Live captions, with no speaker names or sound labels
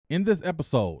In this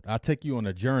episode, I take you on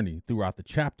a journey throughout the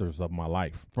chapters of my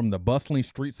life, from the bustling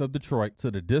streets of Detroit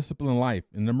to the disciplined life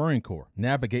in the Marine Corps,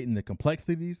 navigating the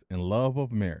complexities and love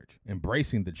of marriage,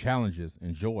 embracing the challenges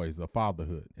and joys of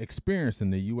fatherhood, experiencing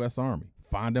the U.S. Army,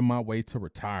 finding my way to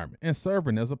retirement, and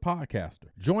serving as a podcaster.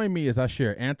 Join me as I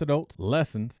share anecdotes,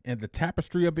 lessons, and the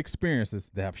tapestry of experiences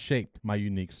that have shaped my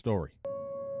unique story.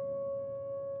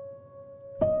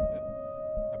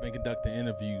 I've been conducting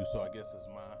interviews, so I guess it's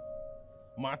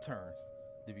my turn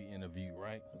to be interviewed,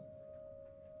 right?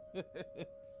 I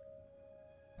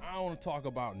don't want to talk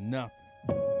about nothing.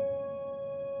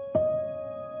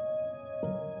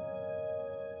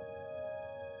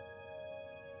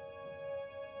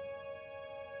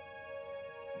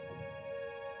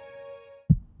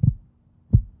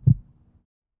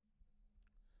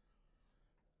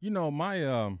 You know,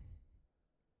 my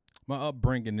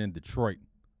upbringing in Detroit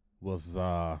was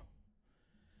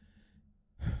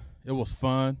it was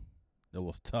fun, it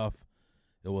was tough,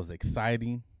 it was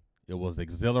exciting, it was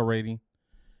exhilarating,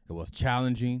 it was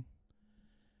challenging,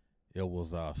 it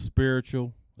was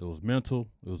spiritual, it was mental,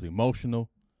 it was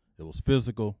emotional, it was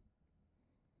physical.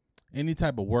 Any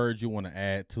type of words you want to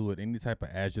add to it, any type of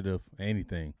adjective,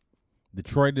 anything.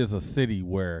 Detroit is a city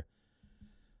where,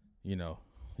 you know,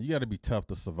 you got to be tough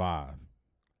to survive.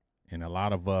 And a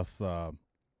lot of us,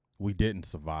 we didn't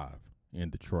survive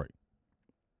in Detroit.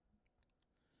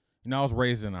 You know, I was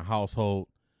raised in a household.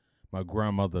 My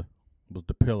grandmother was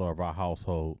the pillar of our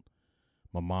household.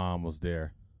 My mom was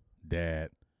there,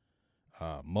 dad,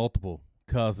 multiple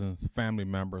cousins, family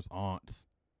members, aunts,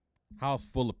 house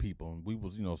full of people. And we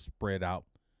was, you know, spread out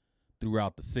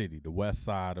throughout the city, the west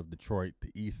side of Detroit,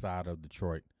 the east side of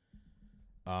Detroit.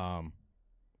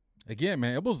 Again,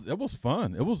 man, it was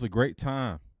fun. It was a great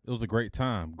time. It was a great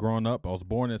time growing up. I was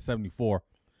born in 1974.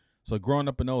 So growing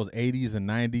up in those 80s and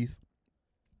 90s,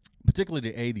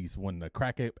 particularly the 80s when the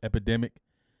crack epidemic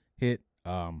hit,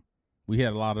 we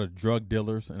had a lot of drug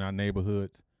dealers in our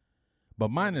neighborhoods.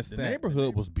 But minus that, the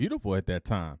neighborhood was beautiful at that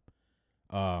time.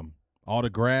 All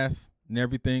the grass and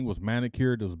everything was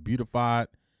manicured. It was beautified,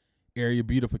 area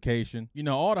beautification. You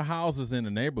know, all the houses in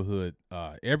the neighborhood,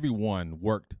 everyone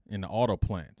worked in the auto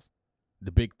plants,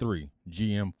 the big three,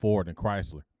 GM, Ford, and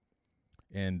Chrysler.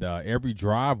 And every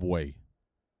driveway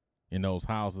in those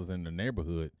houses in the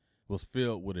neighborhood was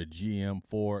filled with a GM,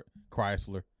 Ford,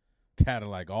 Chrysler,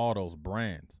 Cadillac, all those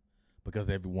brands, because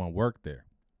everyone worked there.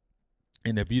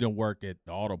 And if you don't work at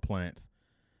the auto plants,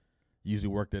 you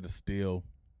usually worked at a steel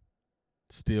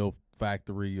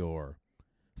factory or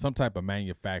some type of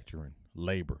manufacturing,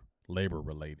 labor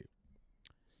related.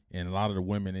 And a lot of the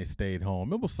women, they stayed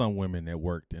home. It was some women that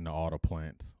worked in the auto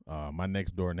plants. My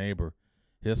next door neighbor,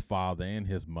 his father and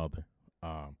his mother,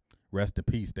 rest in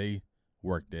peace, they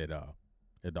worked at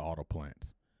the auto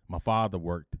plants. My father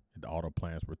worked at the auto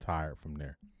plants, retired from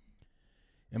there.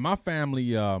 In my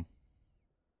family,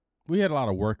 we had a lot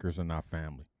of workers in our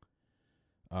family.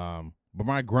 But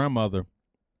my grandmother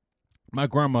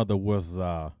was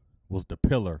the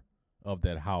pillar of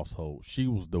that household. She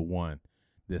was the one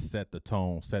that set the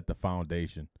tone, set the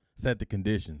foundation, set the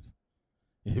conditions,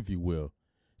 if you will.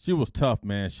 She was tough,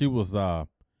 man. She was a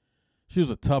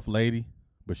tough lady,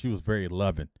 but she was very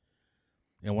loving.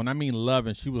 And when I mean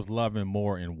loving, she was loving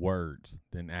more in words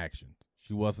than actions.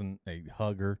 She wasn't a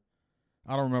hugger.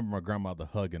 I don't remember my grandmother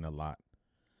hugging a lot.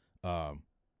 And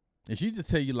she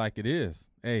just tell you like it is.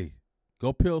 Hey,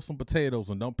 go peel some potatoes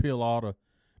and don't peel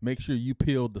make sure you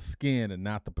peel the skin and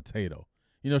not the potato.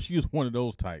 You know, she was one of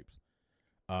those types.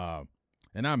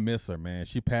 And I miss her, man.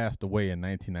 She passed away in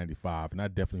 1995, and I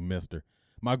definitely missed her.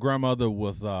 My grandmother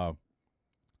was a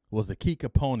key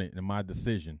component in my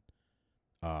decision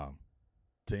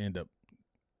to end up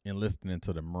enlisting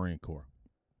into the Marine Corps.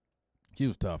 She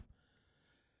was tough.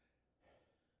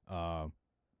 I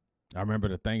remember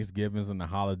the Thanksgivings and the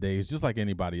holidays, just like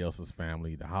anybody else's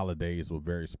family. The holidays were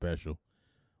very special.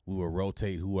 We would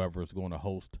rotate whoever's going to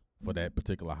host for that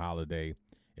particular holiday.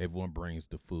 Everyone brings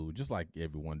the food, just like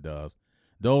everyone does.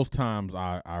 Those times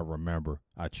I remember.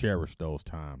 I cherish those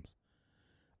times.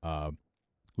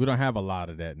 We don't have a lot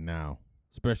of that now,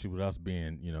 especially with us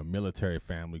being, you know, military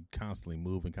family, constantly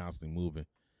moving.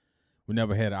 We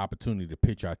never had an opportunity to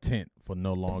pitch our tent for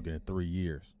no longer than 3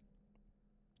 years.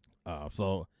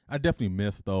 So I definitely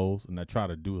miss those, and I try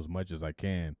to do as much as I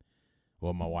can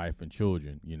with my wife and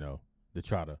children, you know, to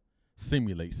try to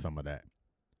simulate some of that.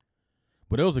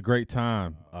 But it was a great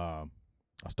time. I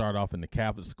started off in the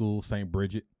Catholic school. St.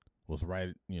 Bridget was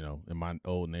right, you know, in my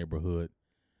old neighborhood.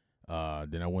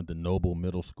 Then I went to Noble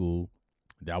Middle School.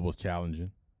 That was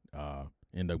challenging.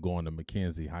 Ended up going to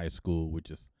McKenzie High School, which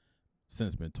has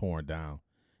since been torn down.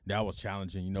 That was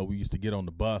challenging. You know, we used to get on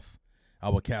the bus. I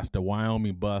would catch the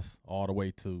Wyoming bus all the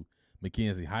way to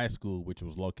McKenzie High School, which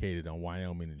was located in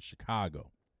Wyoming and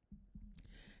Chicago.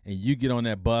 And you get on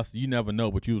that bus, you never know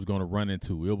what you was going to run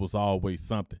into. It was always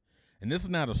something. And this is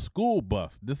not a school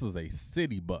bus. This is a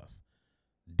city bus.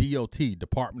 DOT,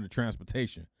 Department of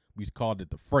Transportation. We called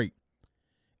it the freight.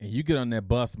 And you get on that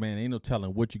bus, man, ain't no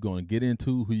telling what you're going to get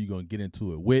into, who you're going to get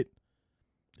into it with.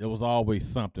 It was always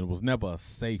something. It was never a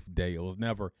safe day. It was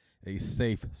never a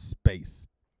safe space.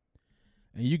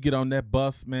 And you get on that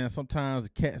bus, man, sometimes the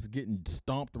cat's getting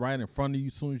stomped right in front of you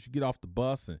as soon as you get off the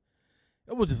bus. And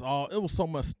it was so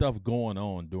much stuff going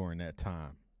on during that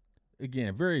time.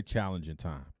 Again, very challenging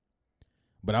time.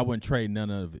 But I wouldn't trade none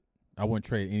of it. I wouldn't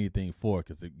trade anything for it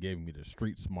because it gave me the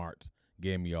street smarts,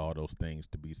 gave me all those things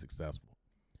to be successful.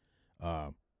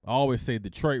 I always say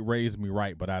Detroit raised me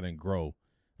right, but I didn't grow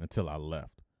until I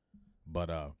left.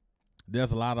 But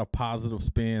there's a lot of positive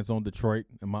spins on Detroit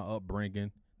in my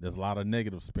upbringing. There's a lot of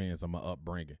negative spins on my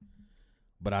upbringing.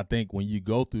 But I think when you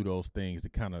go through those things,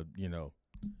 it kind of,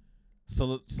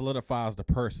 solidifies the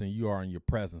person you are in your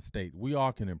present state. We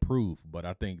all can improve, but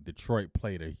I think Detroit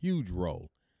played a huge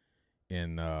role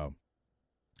in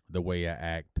the way I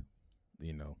act.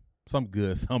 Some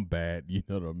good, some bad, you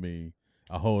know what I mean?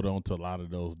 I hold on to a lot of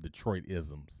those Detroit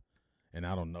isms, and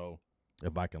I don't know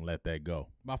if I can let that go.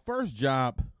 My first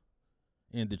job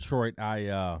in Detroit,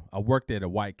 I worked at a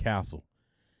White Castle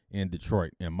in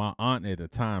Detroit, and my aunt at the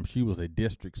time, she was a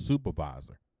district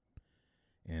supervisor.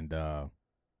 And,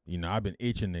 I've been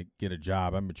itching to get a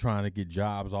job. I've been trying to get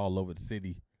jobs all over the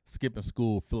city, skipping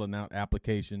school, filling out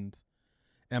applications.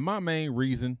 And my main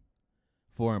reason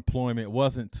for employment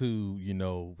wasn't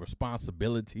to,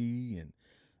 responsibility and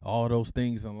all those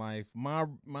things in life. My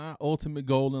ultimate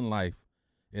goal in life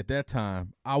at that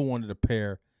time, I wanted a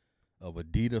pair of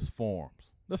Adidas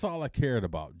Forms. That's all I cared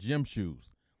about, gym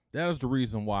shoes. That is the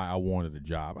reason why I wanted a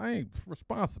job. I ain't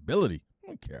responsibility. I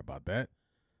don't care about that.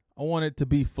 I wanted to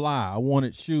be fly. I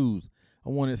wanted shoes. I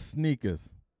wanted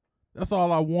sneakers. That's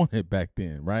all I wanted back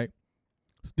then, right?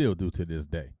 Still do to this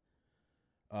day.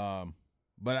 But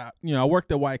I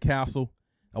worked at White Castle.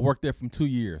 I worked there from 2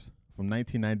 years, from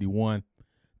 1991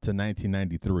 to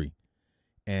 1993.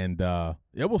 And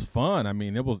it was fun. I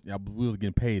mean, we was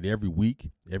getting paid every week.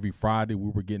 Every Friday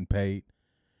we were getting paid.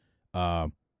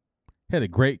 Had a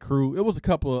great crew. It was a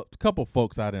couple of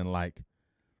folks I didn't like.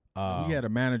 We had a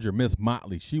manager, Miss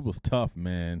Motley. She was tough,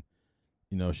 man.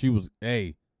 She was,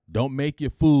 hey, don't make your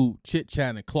food,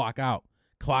 chit-chat, and clock out.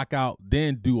 Clock out,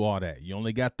 then do all that. You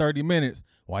only got 30 minutes.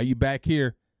 Why are you back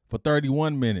here for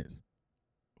 31 minutes?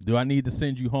 Do I need to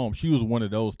send you home? She was one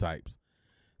of those types.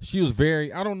 She was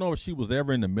I don't know if she was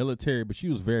ever in the military, but she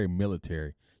was very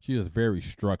military. She was very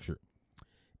structured.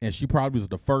 And she probably was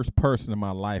the first person in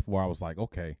my life where I was like,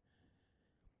 okay,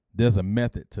 there's a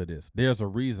method to this. There's a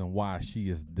reason why she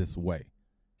is this way.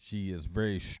 She is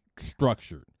very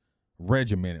structured,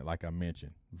 regimented, like I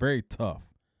mentioned, very tough.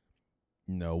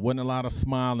 Wasn't a lot of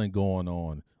smiling going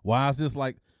on. Why is this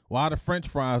why the French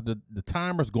fries, the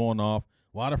timer's going off?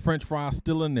 Why the French fries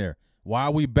still in there? Why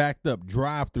are we backed up?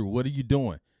 Drive through. What are you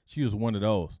doing? She was one of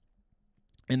those.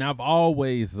 And I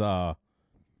was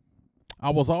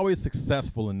always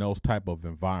successful in those type of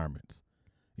environments,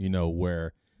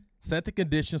 where set the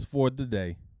conditions for the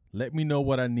day, let me know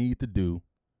what I need to do,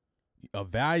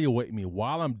 evaluate me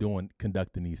while I'm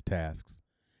conducting these tasks,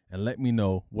 and let me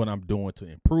know what I'm doing to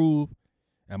improve.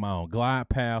 Am I on glide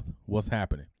path? What's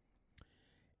happening?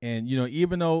 And,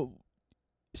 even though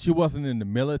she wasn't in the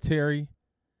military,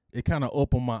 it kind of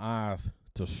opened my eyes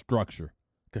to structure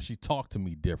because she talked to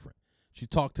me different. She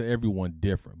talked to everyone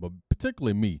different, but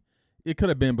particularly me. It could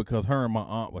have been because her and my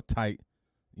aunt were tight.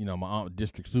 My aunt,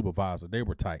 district supervisor, they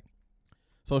were tight.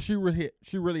 So she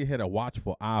really had a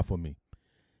watchful eye for me.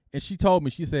 And she told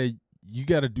me, she said, you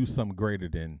got to do something greater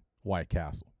than White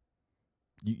Castle.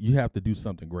 You have to do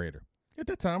something greater. At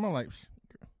that time, I'm like,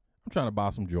 I'm trying to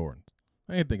buy some Jordans.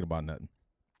 I ain't thinking about nothing.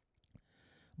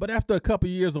 But after a couple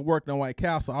of years of working on White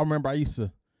Castle, I remember I used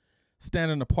to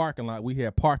stand in the parking lot. We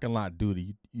had parking lot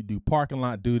duty. You do parking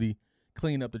lot duty,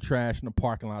 clean up the trash in the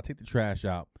parking lot, take the trash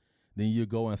out. Then you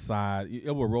go inside.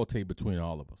 It will rotate between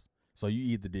all of us. So you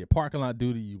either did parking lot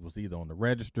duty, you was either on the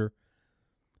register,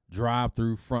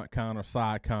 drive-through, front counter,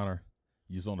 side counter.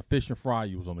 You was on the fishing fry,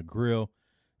 you was on the grill.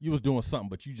 You was doing something,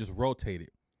 but you just rotated.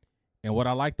 And what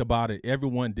I liked about it,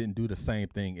 everyone didn't do the same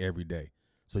thing every day.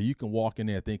 So you can walk in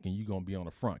there thinking you're going to be on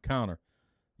the front counter.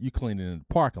 You cleaning in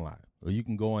the parking lot. Or you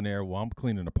can go in there, well, I'm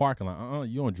cleaning the parking lot.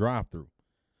 You're on drive-through.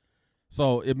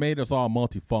 So it made us all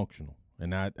multifunctional.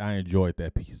 And I enjoyed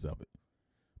that piece of it.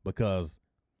 Because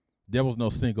there was no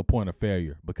single point of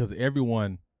failure because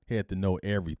everyone had to know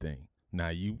everything. Now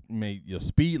you made your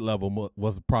speed level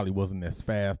wasn't as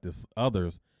fast as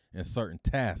others in certain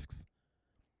tasks,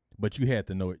 but you had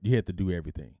to know it. You had to do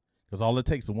everything because all it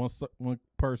takes is one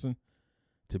person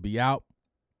to be out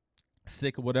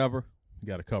sick or whatever. You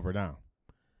got to cover down.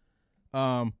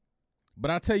 But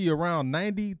I tell you, around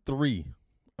 93,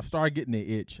 I started getting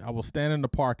the itch. I was standing in the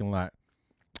parking lot,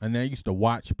 and I used to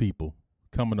watch people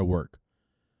coming to work.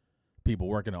 People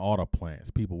working in auto plants,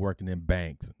 people working in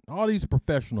banks, all these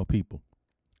professional people.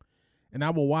 And I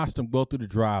would watch them go through the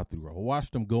drive-thru. I would watch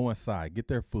them go inside, get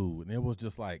their food. And it was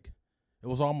just like, it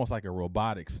was almost like a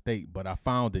robotic state. But I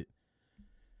found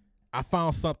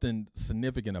something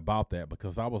significant about that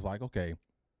because I was like, okay,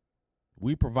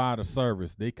 we provide a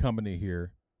service. They coming in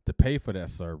here to pay for that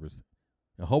service.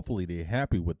 And hopefully they're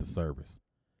happy with the service.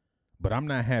 But I'm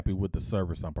not happy with the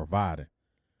service I'm providing.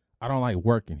 I don't like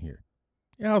working here.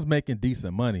 Yeah, I was making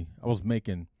decent money. I was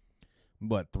making,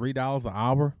 $3 an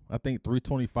hour? I think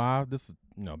 $3.25. This is,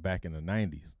 back in the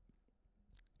 90s.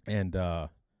 And, but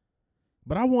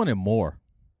I wanted more.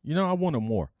 I wanted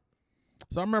more.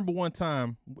 So I remember one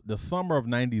time, the summer of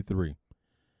 93,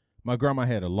 my grandma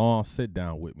had a long sit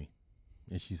down with me.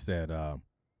 And she said, I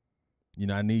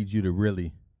need you to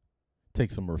really take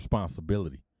some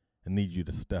responsibility. I need you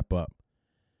to step up.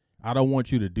 I don't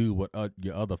want you to do what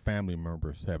your other family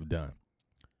members have done.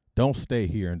 Don't stay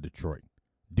here in Detroit.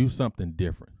 Do something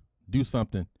different. Do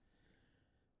something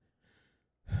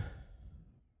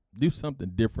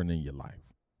different in your life.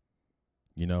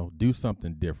 Do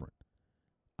something different.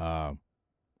 And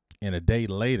a day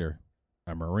later,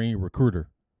 a Marine recruiter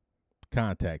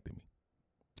contacted me.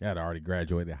 I had already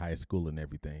graduated high school and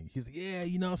everything. He said,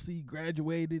 yeah, I see you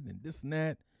graduated and this and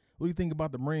that. What do you think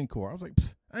about the Marine Corps? I was like,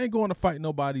 I ain't going to fight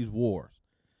nobody's wars.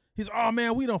 He said, oh,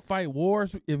 man, we don't fight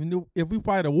wars. If we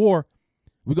fight a war,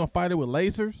 we're going to fight it with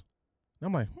lasers? And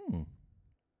I'm like,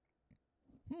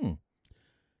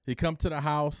 He come to the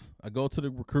house. I go to the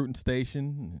recruiting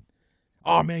station. And,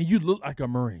 oh, man, you look like a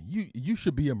Marine. You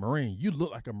should be a Marine. You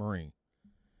look like a Marine.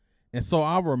 And so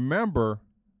I remember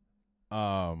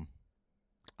I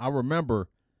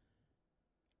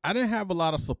didn't have a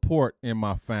lot of support in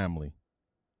my family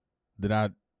that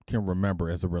I can remember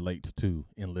as it relates to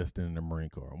enlisting in the Marine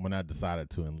Corps when I decided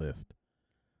to enlist.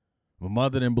 My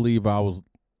mother didn't believe I was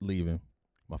leaving.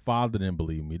 My father didn't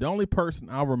believe me. The only person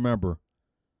I remember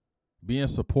being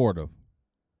supportive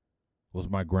was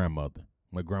my grandmother.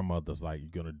 My grandmother's like, you're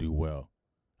going to do well.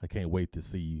 I can't wait to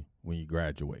see you when you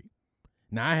graduate.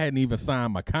 Now, I hadn't even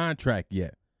signed my contract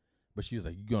yet, but she was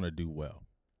like, you're going to do well.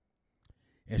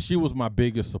 And she was my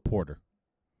biggest supporter.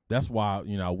 That's why,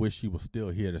 I wish she was still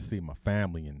here to see my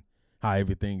family and how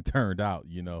everything turned out,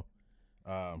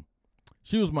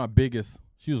 She was my biggest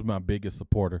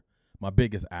supporter, my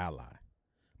biggest ally,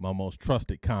 my most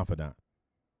trusted confidant.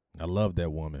 I love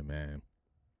that woman, man.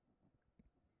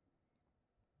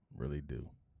 Really do.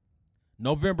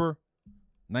 November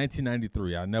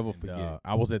 1993, I'll never forget.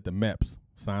 I was at the MEPS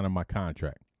signing my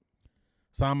contract.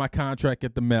 Signed my contract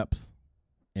at the MEPS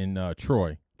in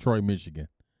Troy, Michigan.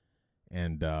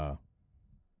 And I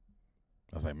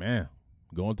was like, man,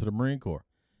 I'm going to the Marine Corps.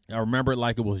 I remember it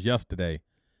like it was yesterday.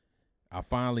 I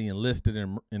finally enlisted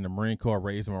in the Marine Corps,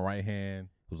 raised my right hand.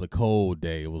 It was a cold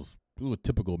day. It was a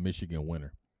typical Michigan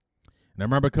winter. And I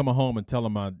remember coming home and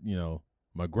telling my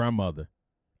grandmother,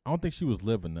 I don't think she was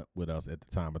living with us at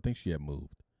the time. I think she had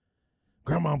moved.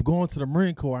 Grandma, I'm going to the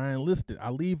Marine Corps. I enlisted. I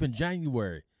leave in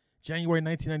January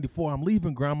 1994. I'm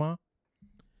leaving, Grandma.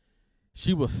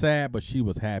 She was sad, but she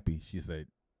was happy. She said,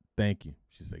 thank you.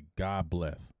 She said, God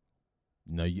bless.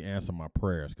 You answer my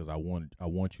prayers because I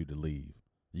want you to leave.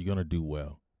 You're going to do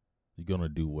well. You're going to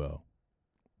do well.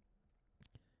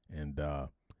 And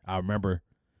I remember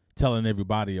telling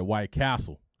everybody at White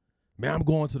Castle, man, I'm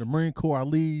going to the Marine Corps. I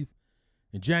leave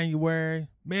in January.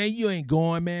 Man, you ain't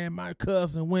going, man. My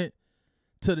cousin went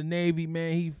to the Navy,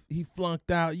 man. He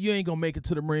flunked out. You ain't going to make it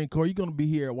to the Marine Corps. You're going to be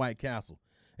here at White Castle.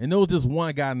 And there was this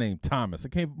one guy named Thomas. I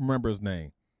can't remember his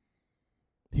name.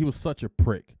 He was such a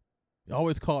prick. He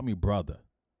always called me brother.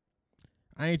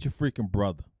 I ain't your freaking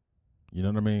brother. You know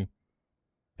what I mean?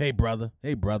 Hey, brother.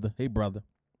 Hey, brother. Hey, brother.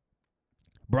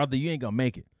 Brother, you ain't going to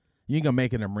make it. You ain't going to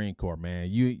make it in the Marine Corps, man.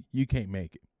 You can't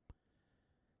make it.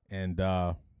 And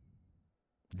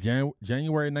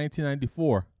January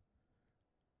 1994,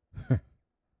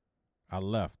 I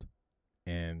left.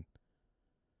 And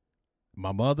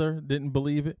my mother didn't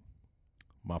believe it.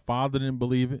 My father didn't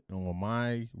believe it. And when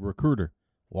my recruiter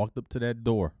walked up to that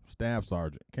door, staff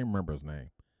sergeant, can't remember his name,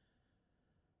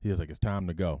 he was like, it's time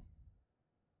to go.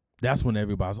 That's when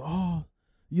everybody's, oh,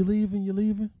 you leaving? You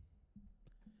leaving?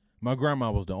 My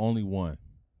grandma was the only one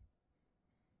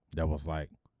that was like,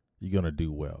 you're going to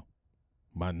do well.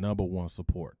 My number one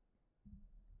support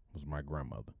was my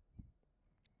grandmother.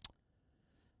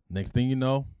 Next thing you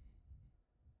know,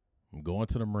 I'm going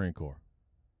to the Marine Corps.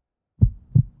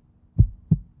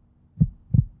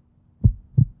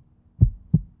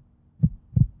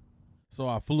 So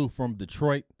I flew from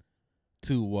Detroit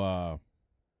to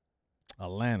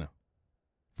Atlanta.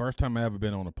 First time I ever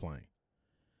been on a plane.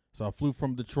 So I flew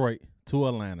from Detroit to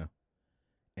Atlanta.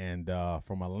 And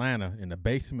from Atlanta, in the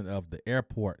basement of the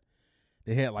airport,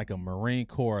 they had like a Marine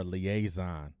Corps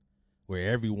liaison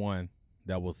where everyone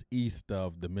that was east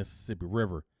of the Mississippi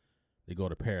River, they go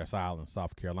to Parris Island,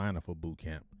 South Carolina for boot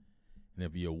camp. And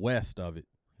if you're west of it,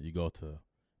 you go to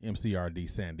MCRD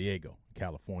San Diego,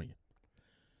 California.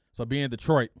 So being in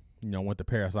Detroit, went to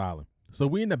Parris Island. So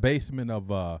we in the basement of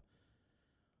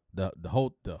the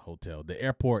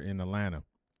airport in Atlanta,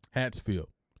 Hatfield.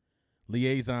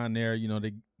 Liaison there,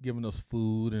 they giving us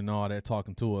food and all that,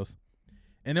 talking to us.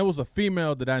 And there was a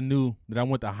female that I knew that I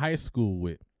went to high school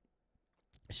with.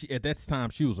 At that time,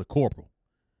 she was a corporal.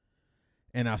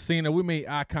 And I seen her, we made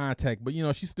eye contact, but,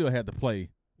 she still had to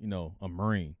play, a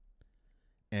Marine.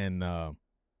 And, I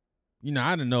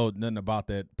didn't know nothing about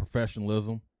that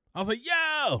professionalism. I was like,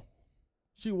 yo!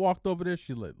 She walked over there.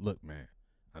 She's like, look, man,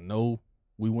 I know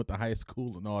we went to high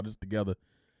school and all this together,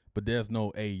 but there's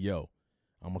no yo.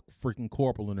 I'm a freaking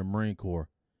corporal in the Marine Corps.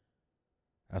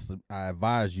 I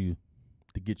advise you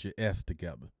to get your S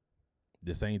together.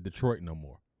 This ain't Detroit no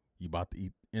more. You about to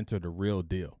enter the real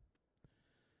deal.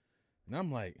 And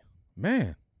I'm like,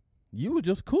 man, you were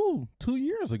just cool 2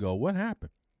 years ago. What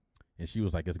happened? And she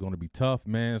was like, it's going to be tough,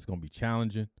 man. It's going to be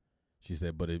challenging. She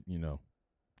said, but you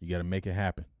got to make it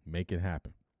happen. Make it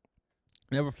happen.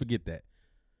 Never forget that.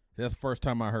 That's the first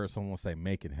time I heard someone say,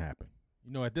 make it happen.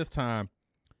 At this time,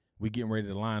 we getting ready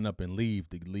to line up and leave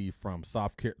from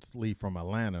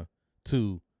Atlanta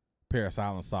to Parris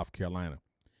Island, South Carolina.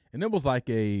 And it was like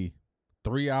a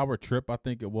 3-hour trip, I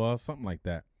think it was, something like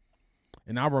that.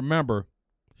 And I remember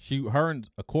her and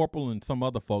a corporal and some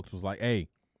other folks was like, hey,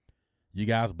 you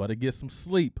guys better get some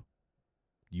sleep.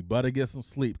 You better get some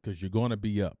sleep because you're going to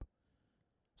be up.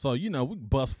 So, we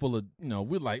bus full of,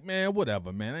 we're like, man,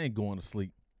 whatever, man. I ain't going to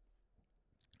sleep.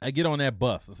 I get on that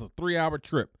bus. It's a 3-hour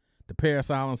trip to Parris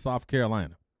Island, South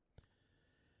Carolina.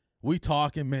 We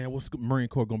talking, man, what's the Marine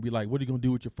Corps going to be like? What are you going to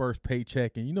do with your first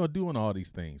paycheck? And, doing all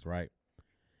these things, right?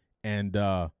 And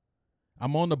I'm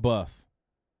on the bus,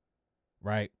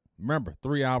 right? Remember,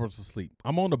 3 hours of sleep.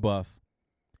 I'm on the bus,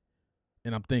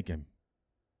 and I'm thinking.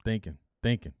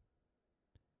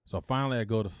 So finally I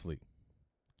go to sleep.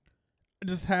 I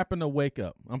just happened to wake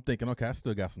up. I'm thinking, okay, I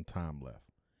still got some time left.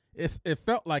 It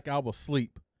felt like I was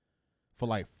asleep for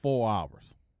like 4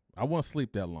 hours. I wouldn't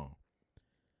sleep that long.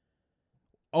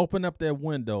 Open up that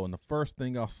window, and the first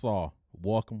thing I saw,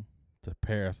 welcome to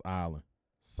Parris Island,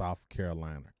 South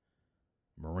Carolina,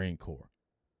 Marine Corps.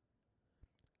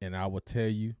 And I will tell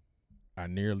you, I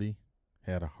nearly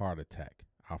had a heart attack.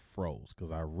 I froze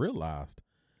because I realized,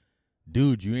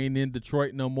 dude, you ain't in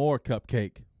Detroit no more,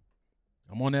 Cupcake.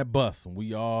 I'm on that bus, and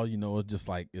we all,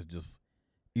 it's just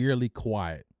eerily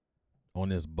quiet on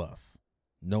this bus.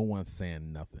 No one's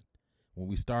saying nothing. When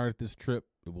we started this trip,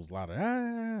 it was a lot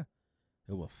of,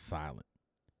 it was silent.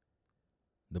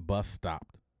 The bus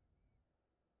stopped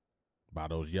by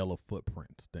those yellow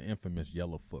footprints, the infamous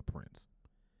yellow footprints.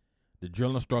 The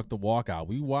drill instructor walk out.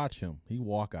 We watch him. He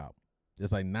walk out.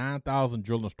 There's like 9,000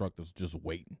 drill instructors just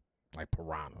waiting, like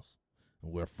piranhas,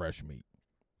 and we're fresh meat.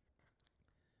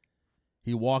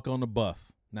 He walk on the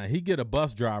bus. Now, he get a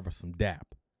bus driver some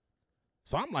dap.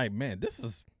 So I'm like, man, this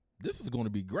is going to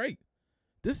be great.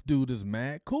 This dude is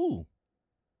mad cool.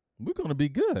 We're going to be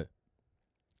good.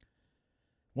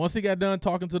 Once he got done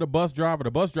talking to the bus driver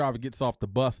gets off the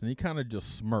bus, and he kind of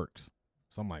just smirks.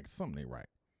 So I'm like, something ain't right.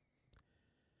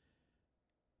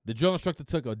 The drill instructor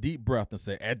took a deep breath and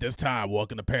said, at this time,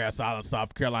 welcome to Parris Island,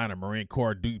 South Carolina, Marine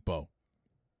Corps Depot.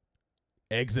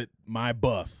 Exit my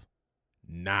bus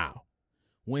now.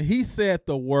 When he said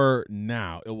the word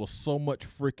now, it was so much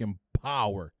freaking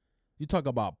power. You talk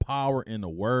about power in the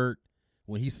word.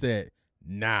 When he said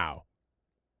now,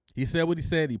 he said what he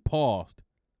said. He paused.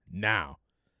 Now,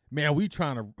 man, we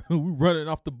running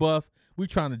off the bus. We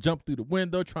trying to jump through the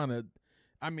window,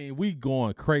 we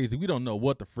going crazy. We don't know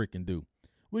what to freaking do.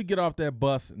 We get off that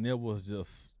bus, and it was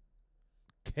just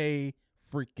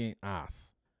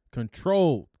chaos.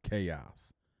 Controlled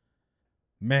chaos.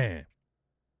 Man,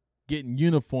 getting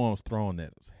uniforms thrown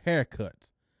at us,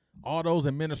 haircuts, all those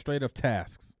administrative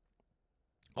tasks,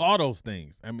 all those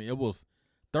things. It was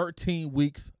 13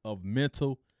 weeks of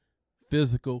mental,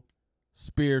 physical,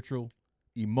 spiritual,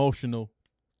 emotional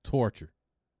torture.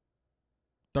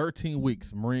 13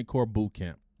 weeks Marine Corps boot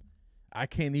camp. I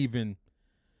can't even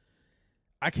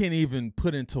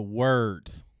put into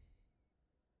words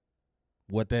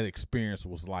what that experience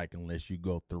was like unless you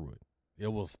go through it.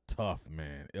 It was tough,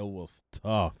 man. It was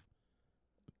tough.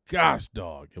 Gosh,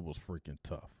 dog, it was freaking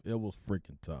tough. It was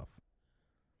freaking tough.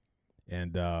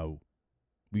 And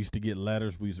we used to get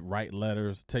letters. We used to write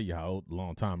letters. Tell you how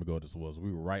long time ago this was.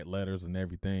 We would write letters and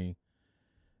everything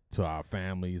to our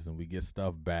families, and we get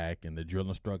stuff back. And the drill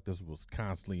instructors was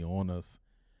constantly on us.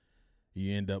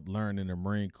 You end up learning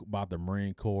about the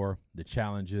Marine Corps, the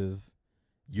challenges.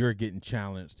 You're getting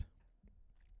challenged.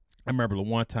 I remember the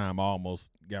one time I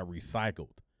almost got recycled,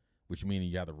 which means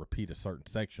you got to repeat a certain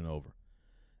section over.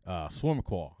 Swim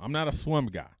qual. I'm not a swim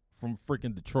guy from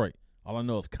freaking Detroit. All I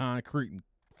know is concrete and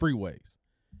freeways.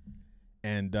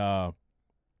 And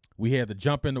we had to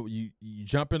jump in you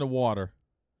jump in the water,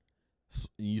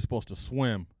 and you're supposed to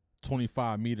swim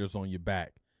 25 meters on your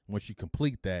back. Once you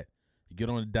complete that, you get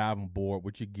on the diving board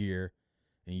with your gear,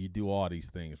 and you do all these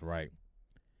things, right?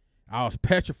 I was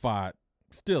petrified,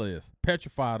 still is,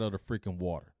 petrified of the freaking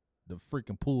water. The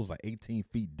freaking pool is like 18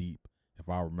 feet deep, if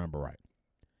I remember right.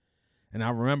 And I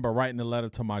remember writing a letter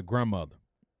to my grandmother.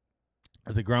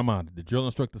 I said, Grandma, the drill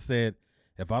instructor said,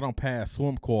 if I don't pass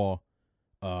swim qual,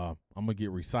 I'm going to get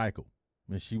recycled.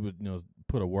 And she would,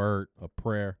 put a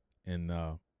prayer in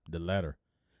the letter.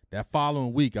 That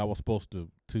following week, I was supposed to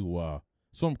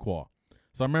swim qual.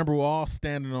 So I remember we're all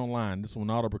standing on line. This is when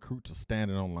all the recruits are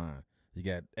standing on line. You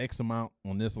got X amount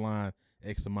on this line,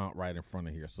 X amount right in front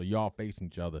of here. So y'all facing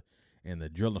each other, and the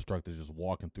drill instructor just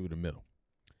walking through the middle.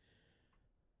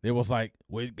 It was like,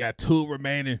 we got 2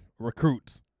 remaining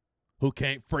recruits who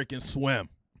can't freaking swim.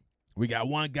 We got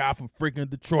one guy from freaking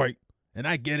Detroit, and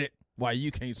I get it why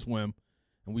you can't swim.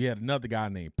 And we had another guy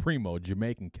named Primo,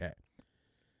 Jamaican cat.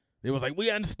 They was like, we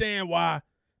understand why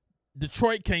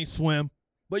Detroit can't swim,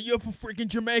 but you're from freaking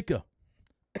Jamaica.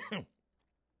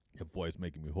 Your voice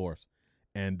making me hoarse.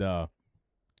 And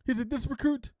he said, this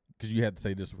recruit, because you had to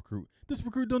say this recruit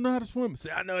don't know how to swim.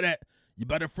 Say, I know that. You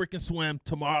better freaking swim.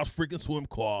 Tomorrow's freaking swim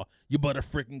qual. You better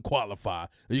freaking qualify, or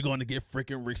you're going to get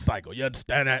freaking recycled. You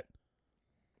understand that?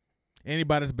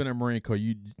 Anybody that's been in Marine Corps,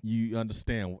 you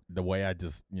understand the way I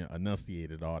just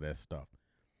enunciated all that stuff.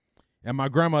 And my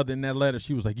grandmother in that letter,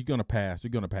 she was like, you're going to pass.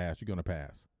 You're going to pass. You're going to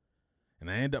pass. And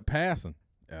I ended up passing.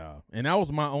 And that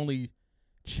was my only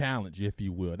challenge, if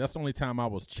you will. That's the only time I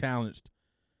was challenged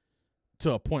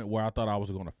to a point where I thought I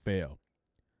was going to fail.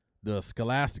 The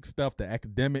scholastic stuff, the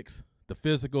academics, the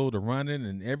physical, the running,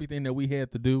 and everything that we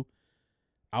had to do,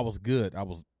 I was good. I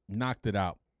was knocked it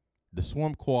out. The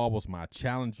swim qual was my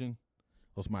challenging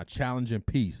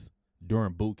piece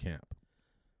during boot camp.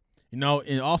 And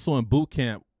also in boot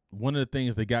camp, one of the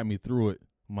things that got me through it,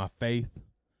 my faith,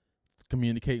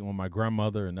 communicating with my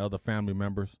grandmother and other family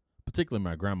members, particularly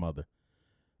my grandmother.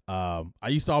 I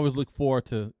used to always look forward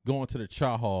to going to the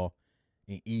chow hall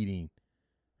and eating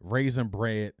raisin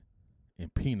bread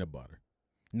and peanut butter.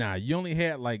 Now, you only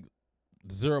had like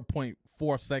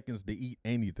 0.4 seconds to eat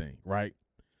anything, right?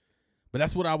 But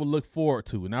that's what I would look forward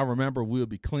to. And I remember we would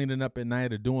be cleaning up at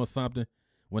night or doing something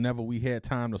whenever we had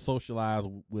time to socialize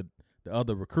with the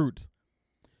other recruits.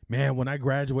 Man, when I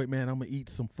graduate, man, I'm going to eat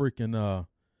some freaking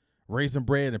raisin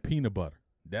bread and peanut butter.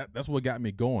 That's what got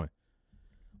me going.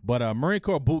 But Marine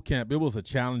Corps boot camp, it was a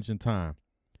challenging time.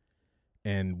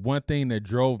 And one thing that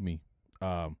drove me,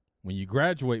 when you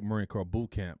graduate Marine Corps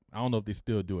boot camp, I don't know if they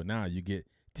still do it now, you get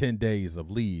 10 days of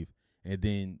leave. And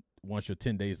then once your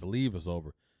 10 days of leave is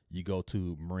over, you go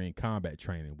to Marine combat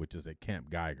training, which is at Camp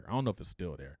Geiger. I don't know if it's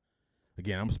still there.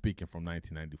 Again, I'm speaking from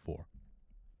 1994.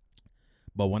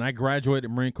 But when I graduated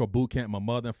Marine Corps boot camp, my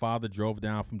mother and father drove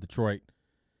down from Detroit,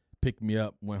 picked me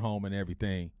up, went home and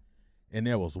everything. And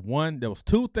there was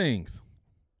 2 things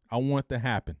I want to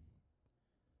happen.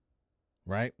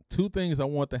 Right? 2 things I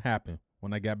want to happen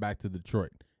when I got back to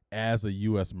Detroit as a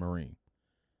U.S. Marine.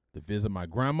 To visit my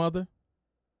grandmother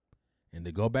and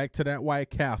to go back to that White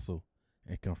Castle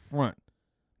and confront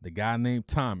the guy named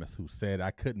Thomas who said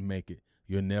I couldn't make it.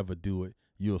 You'll never do it.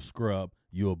 You'll scrub.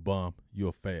 You'll bum.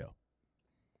 You'll fail.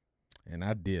 And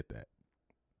I did that.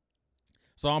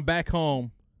 So I'm back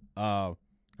home. I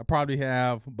probably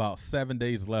have about 7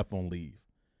 days left on leave.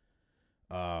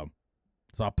 So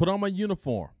I put on my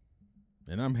uniform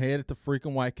and I'm headed to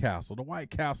freaking White Castle, the White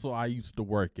Castle I used to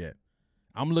work at.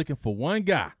 I'm looking for one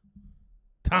guy,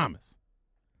 Thomas.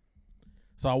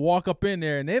 So I walk up in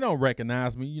there and they don't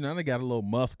recognize me. They got a little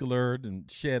muscular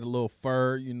and shed a little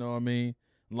fur, you know what I mean?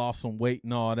 Lost some weight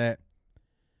and all that.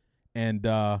 And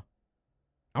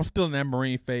I'm still in that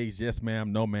Marine phase. Yes,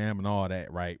 ma'am. No, ma'am. And all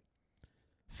that, right?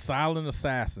 Silent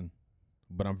assassin,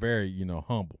 but I'm very,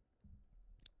 humble.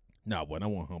 No, but I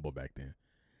wasn't humble back then.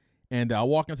 And I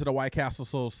walk into the White Castle.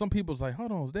 So some people's like,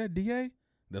 hold on, is that DA?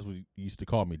 That's what you used to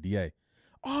call me, DA.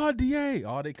 Oh, DA.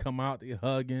 Oh, they come out, they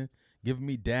hugging, giving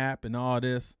me dap and all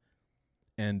this.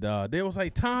 And they was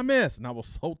like, Thomas. And I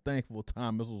was so thankful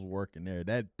Thomas was working there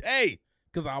that day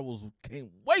because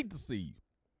can't wait to see you.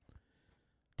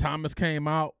 Thomas came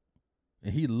out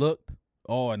and he looked.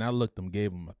 Oh, and I looked him,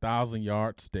 gave him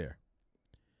 1,000-yard stare.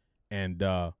 And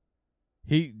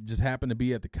he just happened to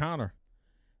be at the counter.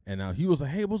 And he was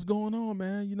like, hey, what's going on,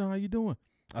 man? You know, how you doing?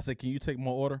 I said, can you take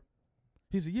my order?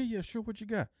 He said, yeah, sure. What you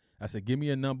got? I said, give me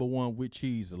a number 1 with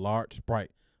cheese, a large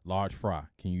Sprite, large fry.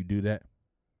 Can you do that?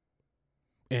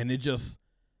 And it just,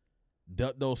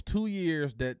 those 2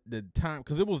 years, that the time,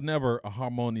 because it was never a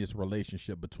harmonious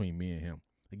relationship between me and him.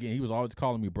 Again, he was always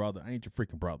calling me brother. I ain't your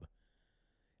freaking brother.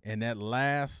 And that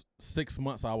last 6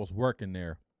 months I was working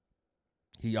there,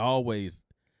 he always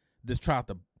just tried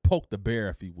to poke the bear,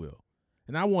 if he will.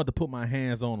 And I wanted to put my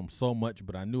hands on him so much,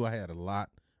 but I knew I had a lot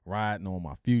riding on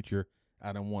my future.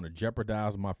 I didn't want to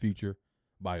jeopardize my future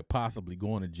by possibly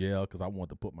going to jail because I wanted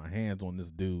to put my hands on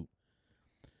this dude.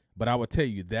 But I would tell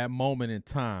you, that moment in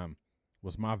time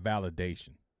was my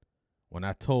validation. When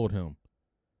I told him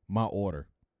my order,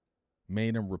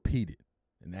 made him repeat it,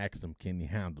 and asked him, can he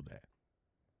handle that?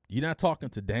 You're not talking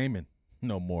to Damon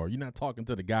no more. You're not talking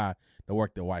to the guy that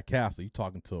worked at White Castle. You're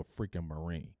talking to a freaking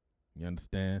Marine. You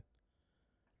understand?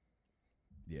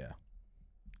 Yeah.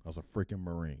 I was a freaking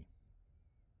Marine.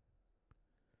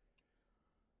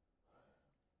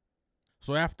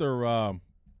 So after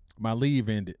my leave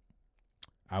ended,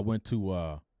 I went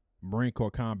to Marine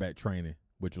Corps combat training,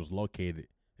 which was located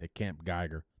at Camp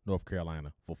Geiger, North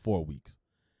Carolina, for 4 weeks.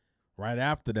 Right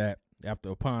after that,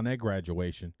 upon that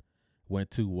graduation, went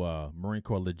to Marine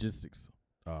Corps Logistics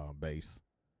Base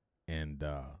in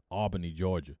Albany,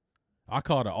 Georgia. I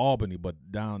called it Albany, but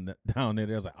down there,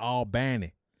 there's like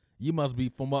Albany. You must be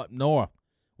from up north.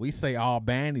 We say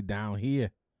Albany down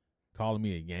here, calling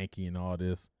me a Yankee and all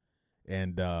this.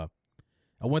 And I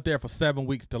went there for 7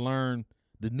 weeks to learn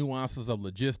the nuances of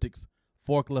logistics,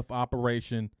 forklift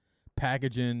operation,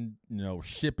 packaging,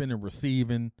 shipping and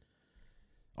receiving,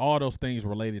 all those things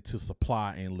related to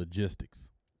supply and logistics.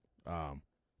 And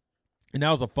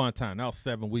that was a fun time. That was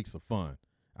 7 weeks of fun.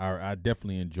 I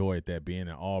definitely enjoyed that, being in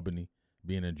Albany,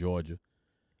 being in Georgia.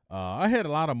 I had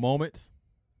a lot of moments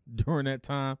during that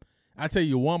time. I tell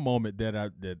you one moment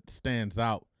that stands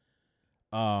out.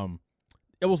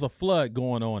 It was a flood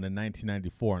going on in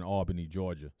 1994 in Albany,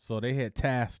 Georgia. So they had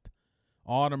tasked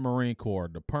all the Marine Corps,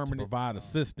 the permanent, to provide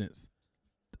assistance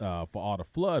for all the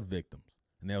flood victims.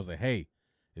 And they was like, hey,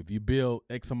 if you build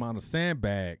X amount of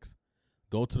sandbags,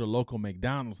 go to the local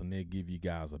McDonald's and they'll give you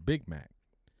guys a Big Mac.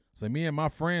 So me and my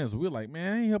friends, we're like,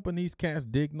 man, I ain't helping these cats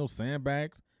dig no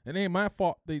sandbags. It ain't my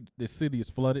fault the city is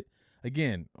flooded.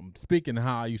 Again, I'm speaking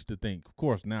how I used to think. Of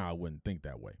course, now I wouldn't think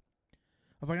that way.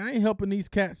 I was like, I ain't helping these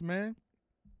cats, man.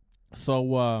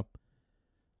 So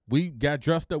we got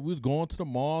dressed up. We was going to the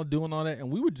mall, doing all that,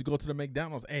 and we would just go to the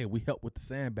McDonald's. Hey, we help with the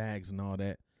sandbags and all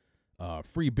that.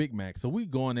 Free Big Mac. So we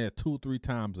go in there 2-3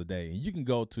 times a day, and you can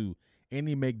go to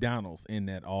any McDonald's in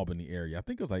that Albany area. I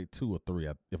think it was like 2 or 3,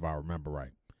 if I remember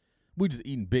right. We just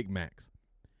eating Big Macs.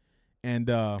 And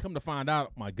come to find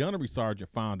out, my gunnery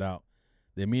sergeant found out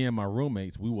that me and my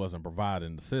roommates, we wasn't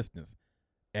providing assistance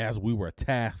as we were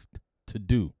tasked to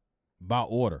do. By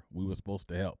order, we were supposed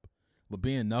to help. But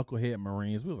being knucklehead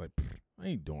Marines, we was like, I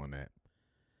ain't doing that.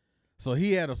 So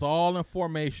he had us all in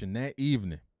formation that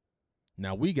evening.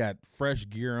 Now, we got fresh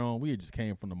gear on. We just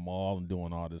came from the mall and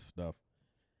doing all this stuff.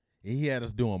 And he had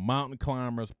us doing mountain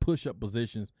climbers, push-up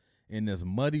positions in this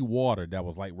muddy water that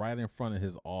was like right in front of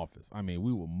his office. I mean,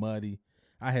 we were muddy.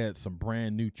 I had some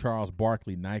brand new Charles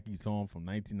Barkley Nikes on from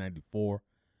 1994.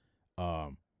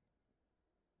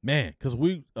 Man, because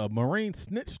a Marine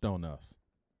snitched on us.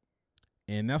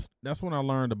 And that's when I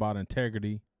learned about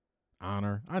integrity,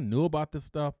 honor. I knew about this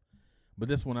stuff, but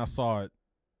this when I saw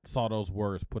those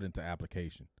words put into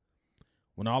application.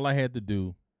 When all I had to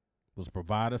do was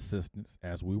provide assistance,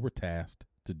 as we were tasked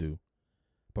to do.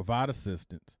 Provide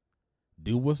assistance,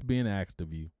 do what's being asked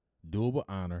of you, do it with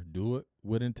honor, do it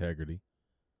with integrity,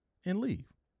 and leave.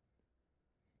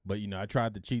 But, I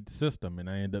tried to cheat the system, and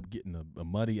I ended up getting a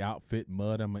muddy outfit,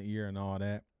 mud in my ear and all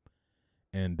that.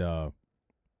 And I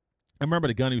remember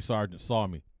the gunnery sergeant saw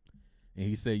me, and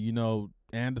he said,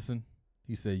 Anderson,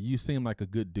 he said, you seem like a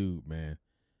good dude, man.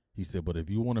 He said, but if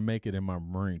you want to make it in my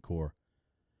Marine Corps,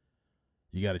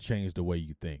 You got to change the way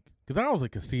you think. Because I was a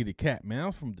conceited cat, man. I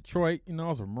was from Detroit. I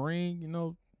was a Marine.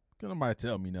 Couldn't nobody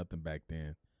tell me nothing back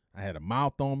then. I had a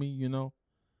mouth on me, And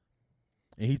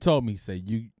he told me, he said,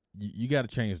 you got to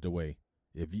change the way.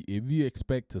 If you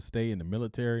expect to stay in the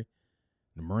military,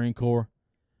 the Marine Corps,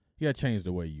 you got to change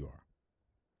the way you are.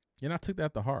 And I took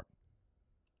that to heart.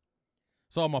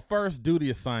 So my first duty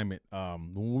assignment,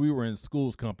 when we were in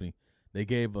schools company, they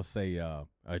gave us a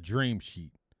dream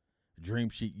sheet. A dream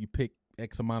sheet, you pick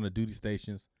X amount of duty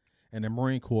stations, and the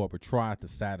Marine Corps would try to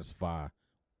satisfy,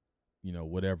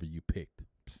 whatever you picked.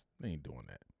 Psst, they ain't doing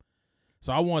that.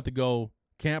 So I wanted to go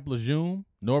Camp Lejeune,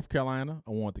 North Carolina.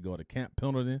 I wanted to go to Camp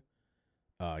Pendleton,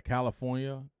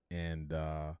 California, and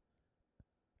I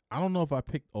don't know if I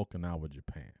picked Okinawa,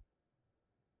 Japan.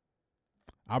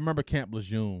 I remember Camp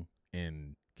Lejeune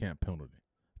and Camp Pendleton.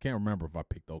 I can't remember if I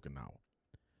picked Okinawa.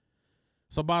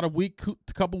 So about a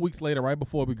couple weeks later, right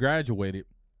before we graduated,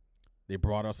 they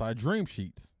brought us our dream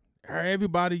sheets. All right,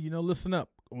 everybody, listen up.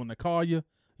 When I call you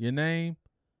your name,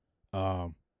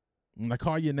 come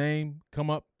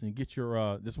up and get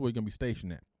your, this is where you're going to be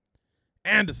stationed at.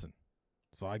 Anderson.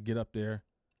 So I get up there,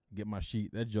 get my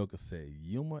sheet. That joker said,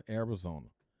 Yuma, Arizona.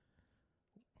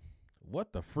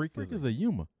 What the freak is a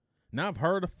Yuma? Now I've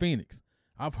heard of Phoenix.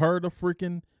 I've heard of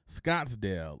freaking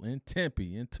Scottsdale and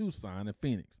Tempe and Tucson and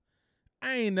Phoenix.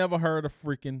 I ain't never heard of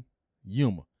freaking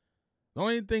Yuma. The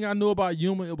only thing I knew about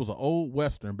Yuma, it was an old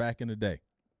Western back in the day.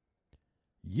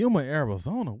 Yuma,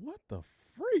 Arizona, what the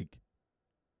freak?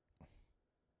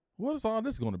 What is all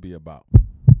this going to be about?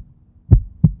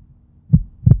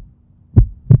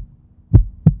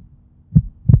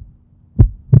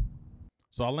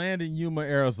 So I landed in Yuma,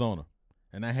 Arizona,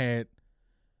 and I had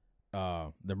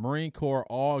the Marine Corps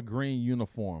all green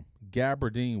uniform,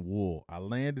 gabardine wool. I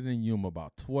landed in Yuma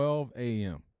about 12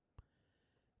 a.m.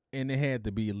 and it had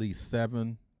to be at least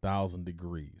 7,000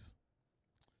 degrees.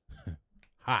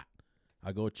 Hot.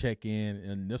 I go check in,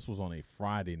 and this was on a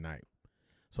Friday night.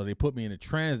 So they put me in a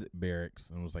transit barracks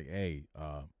and was like, hey,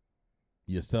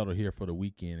 you settle here for the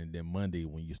weekend, and then Monday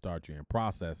when you start your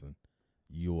processing,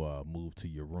 you'll move to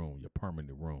your room, your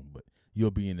permanent room. But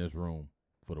you'll be in this room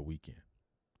for the weekend.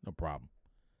 No problem.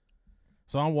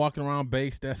 So I'm walking around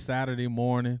base that Saturday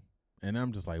morning, and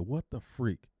I'm just like, what the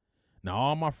freak? Now,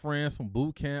 all my friends from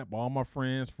boot camp, all my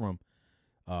friends from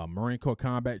Marine Corps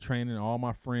combat training, all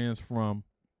my friends from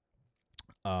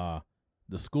the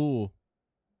school,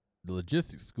 the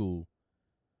logistics school,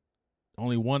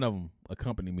 only one of them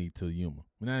accompanied me to Yuma.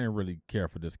 And I didn't really care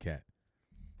for this cat.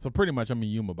 So pretty much I'm in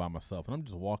Yuma by myself, and I'm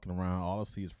just walking around. All I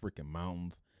see is freaking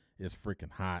mountains. It's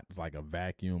freaking hot. It's like a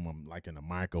vacuum. I'm like in a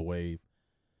microwave.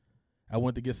 I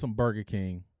went to get some Burger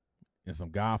King and some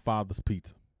Godfather's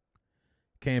pizza.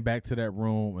 Came back to that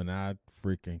room, and I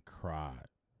freaking cried.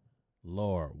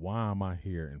 Lord, why am I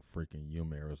here in freaking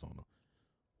Yuma, Arizona?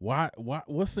 Why,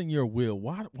 what's in your will?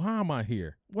 Why am I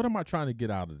here? What am I trying to get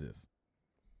out of this?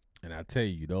 And I tell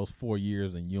you, those 4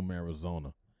 years in Yuma,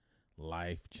 Arizona,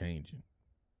 life-changing.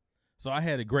 So I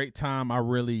had a great time. I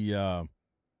really, in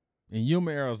Yuma,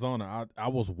 Arizona, I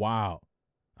was wild.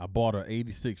 I bought an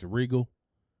 86 Regal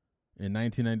in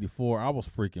 1994. I was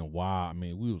freaking wild. I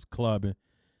mean, we was clubbing.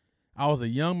 I was a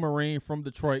young Marine from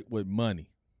Detroit with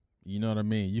money. You know what I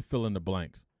mean? You fill in the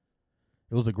blanks.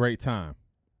 It was a great time.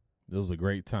 It was a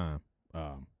great time.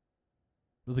 It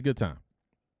was a good time.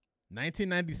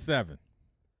 1997,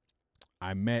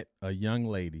 I met a young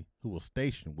lady who was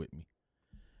stationed with me.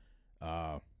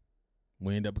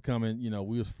 We ended up becoming,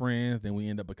 we was friends. Then we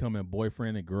ended up becoming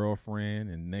boyfriend and girlfriend.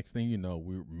 And next thing you know,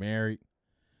 we were married.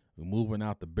 We're moving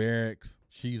out the barracks.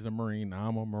 She's a Marine.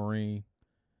 I'm a Marine.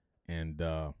 And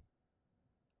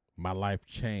my life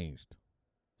changed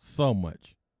so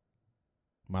much.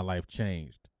 My life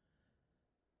changed.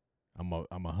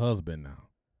 I'm a husband now,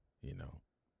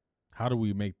 How do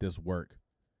we make this work?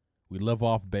 We live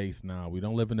off base now. We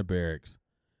don't live in the barracks.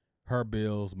 Her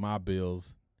bills, my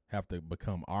bills have to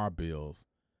become our bills.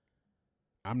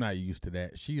 I'm not used to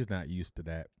that. She's not used to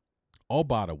that. Oh,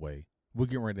 by the way, we're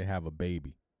getting ready to have a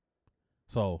baby.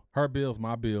 So her bills,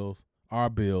 my bills,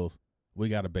 our bills, we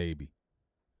got a baby.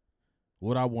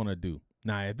 What I want to do.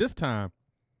 Now, at this time,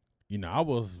 I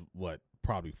was,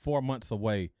 probably 4 months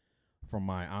away from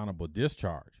my honorable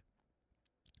discharge.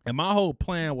 And my whole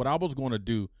plan, what I was going to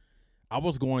do, I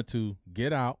was going to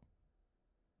get out,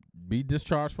 be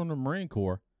discharged from the Marine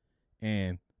Corps,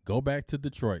 and go back to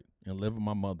Detroit and live in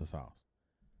my mother's house.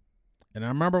 And I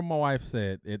remember my wife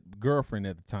said, girlfriend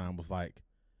at the time was like,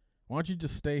 why don't you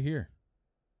just stay here?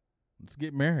 Let's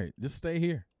get married. Just stay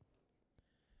here.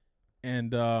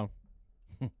 And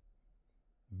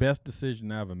best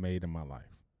decision I ever made in my life.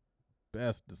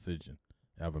 Best decision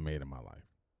ever made in my life.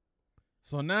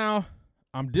 So now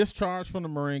I'm discharged from the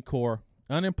Marine Corps,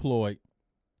 unemployed,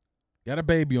 got a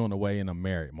baby on the way, and I'm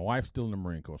married. My wife's still in the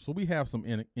Marine Corps, so we have some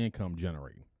income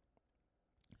generating.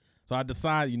 So I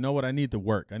decided, you know what, I need to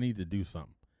work. I need to do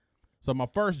something. So my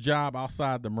first job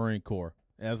outside the Marine Corps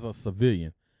as a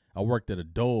civilian, I worked at a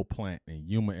Dole plant in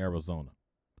Yuma, Arizona.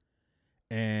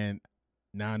 And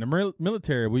now in the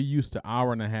military, we used to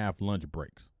 1.5-hour lunch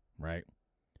breaks, right?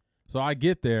 So I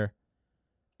get there,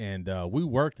 and we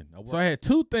working. So I had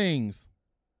two things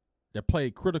that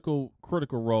played critical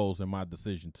roles in my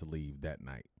decision to leave that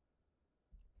night.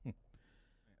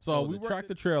 So we tracked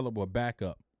the trailer would back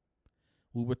up.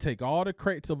 We would take all the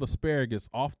crates of asparagus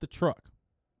off the truck,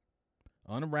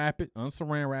 unwrap it,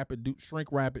 unsaran wrap it, shrink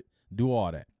wrap it, do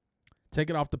all that. Take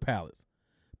it off the pallets.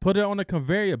 Put it on a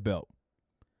conveyor belt.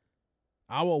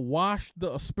 I will wash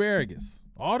the asparagus,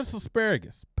 all this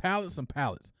asparagus, pallets and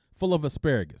pallets full of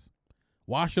asparagus.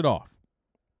 Wash it off.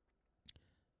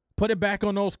 Put it back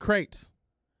on those crates.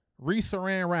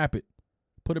 Re-saran wrap it.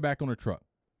 Put it back on the truck.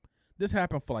 This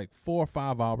happened for like 4 or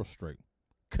 5 hours straight.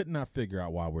 Could not figure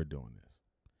out why we're doing this.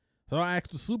 So I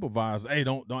asked the supervisor, hey,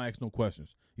 don't ask no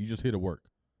questions. You just here to work.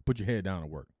 Put your head down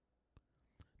and work.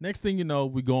 Next thing you know,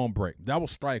 we go on break. That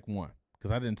was strike one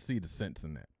because I didn't see the sense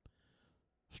in that.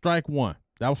 Strike one.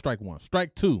 That was strike one.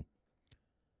 Strike two.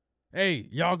 Hey,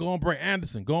 y'all go on break.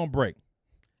 Anderson, go on break.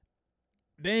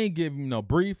 They ain't giving me no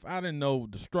brief. I didn't know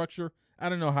the structure. I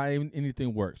didn't know how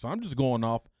anything worked. So I'm just going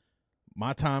off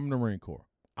my time in the Marine Corps.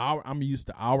 I'm used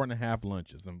to 1.5-hour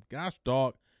lunches. And gosh,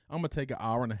 dog, I'm going to take an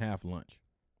 1.5-hour lunch.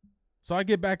 So I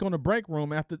get back on the break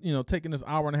room after, taking this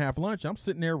 1.5-hour lunch. I'm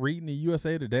sitting there reading the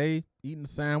USA Today, eating a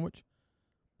sandwich.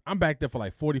 I'm back there for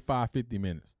like 45, 50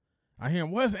 minutes. I hear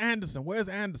him, where's Anderson? Where's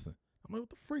Anderson? I'm like, what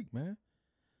the freak, man?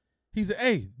 He said,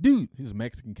 hey, dude, he's a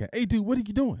Mexican cat. Hey, dude, what are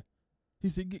you doing? He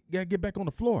said, gotta get back on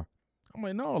the floor. I'm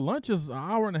like, no, lunch is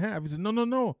 1.5 hours. He said,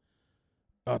 no.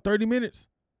 30 minutes.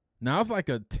 Now it's like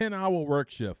a 10-hour work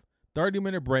shift,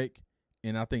 30-minute break,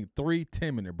 and I think 3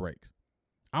 10-minute breaks.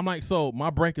 I'm like, so my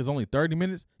break is only 30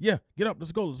 minutes? Yeah, get up,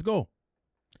 let's go.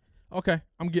 Okay,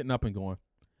 I'm getting up and going.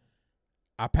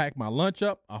 I packed my lunch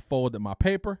up. I folded my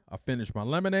paper. I finished my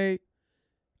lemonade.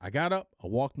 I got up. I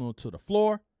walked onto the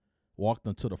floor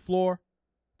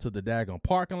to the daggone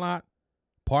parking lot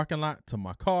to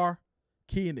my car,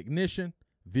 key in ignition,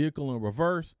 vehicle in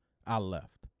reverse. I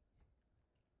left.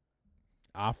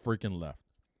 I freaking left.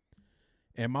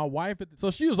 And my wife,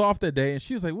 so she was off that day, and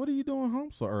she was like, what are you doing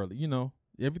home so early?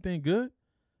 Everything good?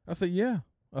 I said, yeah.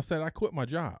 I said, I quit my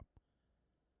job.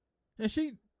 And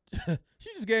she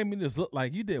just gave me this look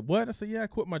like, you did what? I said, yeah, I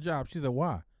quit my job. She said,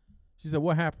 why? She said,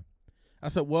 what happened? I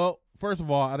said, well, first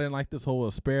of all, I didn't like this whole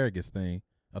asparagus thing.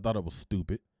 I thought it was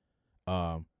stupid.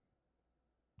 Downloading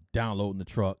the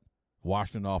truck,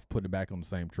 washing it off, putting it back on the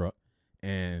same truck.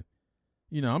 And,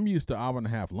 I'm used to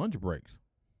 1.5-hour lunch breaks.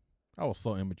 I was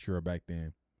so immature back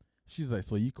then. She's like,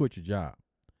 so you quit your job.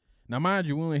 Now, mind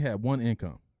you, we only had one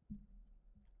income.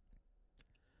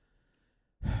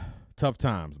 Tough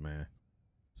times, man.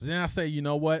 So then I say, you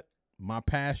know what? My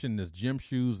passion is gym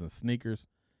shoes and sneakers.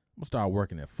 I'm going to start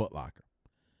working at Foot Locker.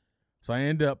 So I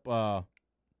end up,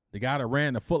 the guy that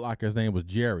ran the Foot Locker, his name was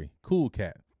Jerry. Cool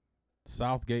cat.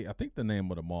 Southgate. I think the name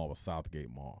of the mall was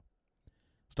Southgate Mall.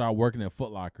 Started working at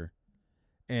Foot Locker.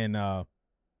 And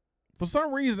for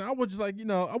some reason, I was just like,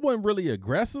 I wasn't really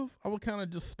aggressive. I would kind of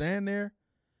just stand there.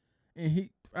 And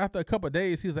after a couple of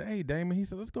days, he was like, hey, Damon, he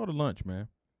said, let's go to lunch, man.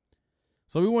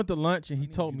 So we went to lunch, and he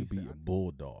told me to be a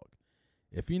bulldog.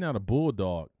 If you're not a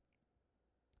bulldog,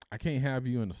 I can't have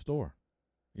you in the store,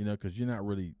 because you're not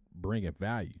really bringing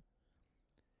value.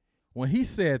 When he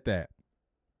said that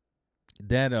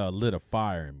lit a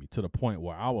fire in me to the point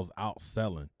where I was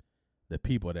outselling the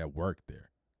people that worked there.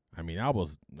 I mean,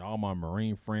 all my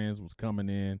Marine friends was coming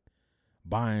in,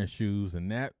 buying shoes, and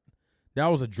that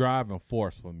was a driving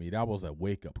force for me. That was a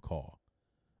wake-up call.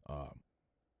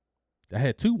 I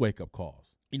had 2 wake-up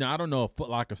calls. I don't know if Foot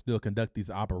Locker still conduct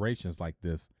these operations like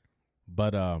this,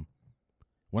 but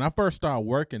when I first started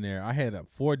working there, I had a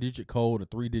 4-digit code, a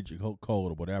 3-digit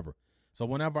code, or whatever. So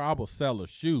whenever I would sell a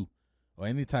shoe or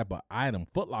any type of item,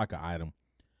 Foot Locker item,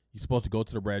 you're supposed to go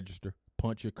to the register,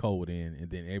 punch your code in, and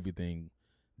then everything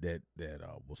that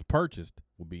was purchased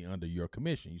would be under your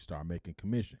commission. You start making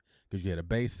commission because you had a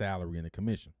base salary and a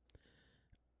commission.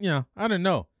 I didn't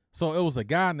know. So it was a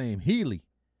guy named Healy.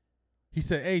 He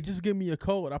said, hey, just give me your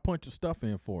code. I punch your stuff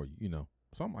in for you,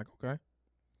 So I'm like, okay.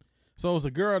 So it was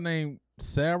a girl named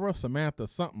Samantha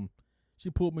something. She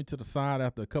pulled me to the side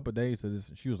after a couple of days of this,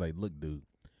 and she was like, look, dude.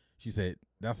 She said,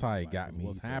 that's how he got me.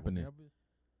 What's happening?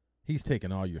 He's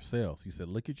taking all your sales. He said,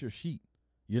 look at your sheet.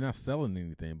 You're not selling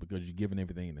anything because you're giving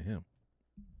everything to him.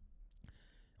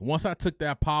 Once I took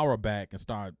that power back and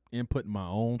started inputting my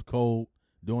own code,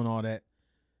 doing all that,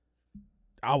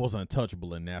 I was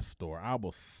untouchable in that store. I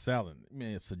was selling,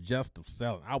 man, suggestive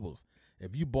selling.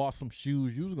 If you bought some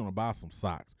shoes, you was going to buy some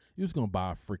socks. You was going to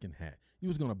buy a freaking hat. You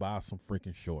was going to buy some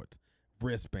freaking shorts,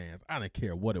 wristbands. I didn't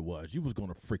care what it was. You was going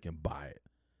to freaking buy it.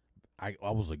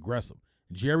 I was aggressive.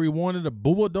 Jerry wanted a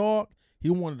bulldog. He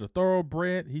wanted a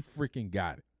thoroughbred. He freaking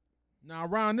got it. Now,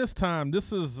 around this time,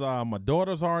 this is my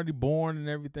daughter's already born and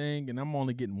everything, and I'm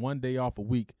only getting 1 day off a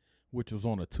week, which was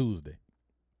on a Tuesday.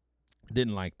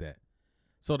 Didn't like that.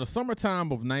 So the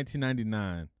summertime of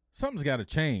 1999, something's got to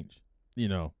change. You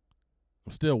know,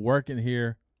 I'm still working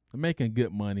here. I'm making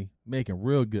good money, making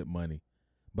real good money,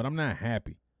 but I'm not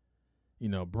happy. You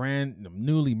know, I'm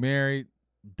newly married,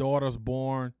 daughter's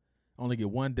born, only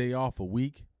get 1 day off a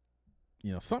week.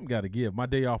 You know, something got to give. My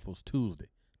day off was Tuesday.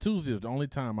 Tuesday was the only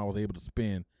time I was able to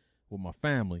spend with my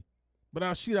family. But I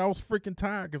was freaking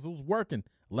tired because I was working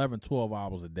 11, 12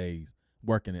 hours a day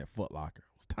working at Foot Locker.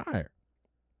 I was tired.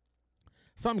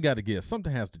 Something got to give.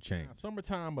 Something has to change.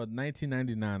 Summertime of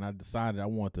 1999, I decided I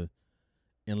wanted to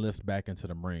enlist back into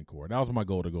the Marine Corps. That was my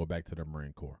goal, to go back to the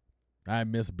Marine Corps. I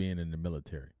miss being in the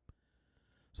military.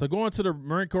 So going to the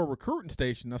Marine Corps recruiting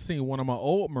station, I seen one of my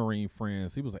old Marine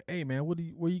friends. He was like, "Hey, man, where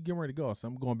you getting ready to go?" I said,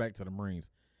 "I'm going back to the Marines."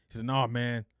 He said, "No,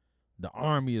 man, the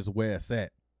Army is where it's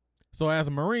at." So as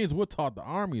Marines, we're taught the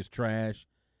Army is trash.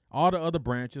 All the other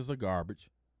branches are garbage.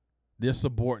 They're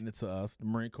subordinate to us. The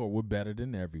Marine Corps, we're better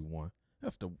than everyone.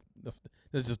 That's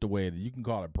just the way it is. You can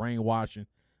call it brainwashing,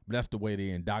 but that's the way they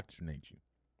indoctrinate you.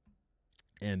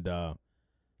 And I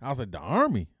was like, "The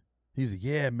Army?" He said,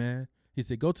 "Yeah, man." He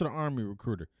said, "Go to the Army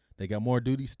recruiter. They got more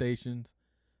duty stations,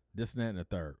 this and that and the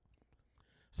third."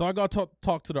 So I go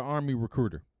talk to the Army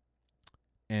recruiter.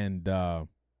 And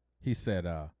he said,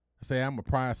 I say, "I'm a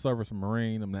prior service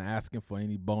Marine. I'm not asking for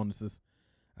any bonuses."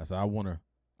 I said, I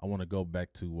wanna go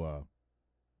back to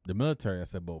the military. I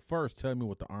said, "But first, tell me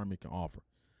what the Army can offer."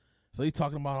 So he's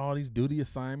talking about all these duty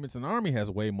assignments, and the Army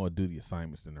has way more duty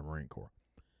assignments than the Marine Corps.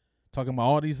 Talking about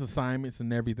all these assignments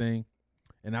and everything.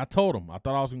 And I told him, I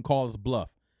thought I was going to call his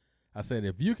bluff. I said,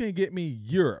 "If you can get me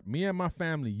Europe, me and my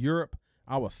family Europe,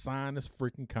 I will sign this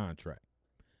freaking contract."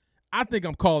 I think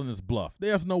I'm calling this bluff.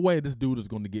 There's no way this dude is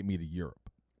going to get me to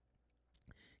Europe.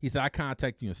 He said, "I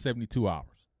contact you in 72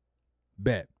 hours.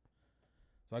 Bet."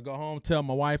 So I go home, tell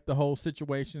my wife the whole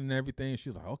situation and everything.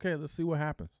 She's like, "Okay, let's see what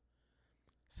happens."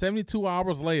 72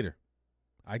 hours later,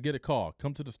 I get a call.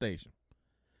 "Come to the station."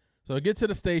 So I get to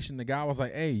the station. The guy was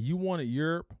like, "Hey, you wanted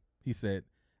Europe?" He said,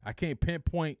 "I can't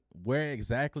pinpoint where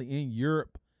exactly in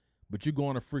Europe, but you're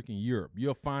going to freaking Europe.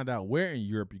 You'll find out where in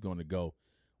Europe you're going to go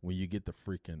when you get the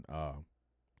freaking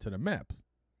to the MEPS."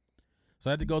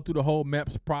 So I had to go through the whole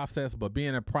MEPS process, but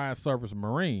being a prior service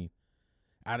Marine,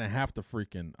 I didn't have to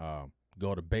freaking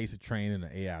go to basic training or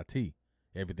AIT.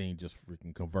 Everything just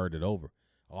freaking converted over.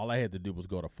 All I had to do was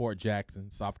go to Fort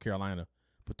Jackson, South Carolina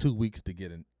for 2 weeks to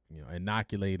get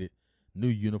inoculated, new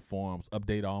uniforms,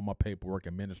 update all my paperwork,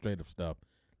 administrative stuff.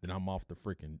 Then I'm off to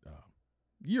freaking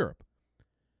Europe.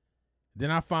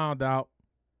 Then I found out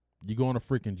you're going to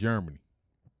freaking Germany.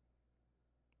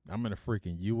 I'm in the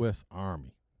freaking U.S.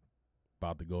 Army,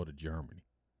 about to go to Germany.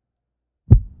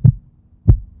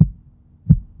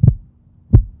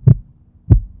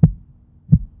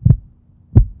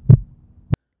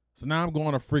 So now I'm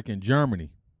going to freaking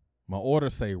Germany. My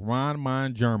orders say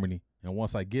Rhein-Main, Germany. And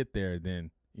once I get there,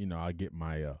 then, I get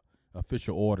my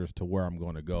official orders to where I'm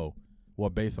going to go,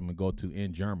 what base I'm going to go to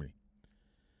in Germany.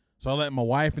 So I let my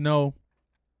wife know,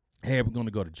 "Hey, we're going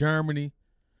to go to Germany."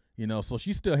 So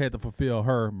she still had to fulfill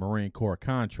her Marine Corps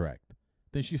contract.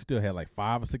 Then she still had like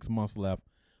 5 or 6 months left.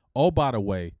 Oh, by the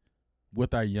way,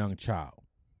 with our young child.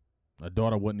 Our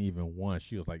daughter wasn't even 1.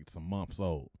 She was like some months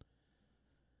old.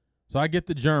 So I get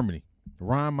to Germany,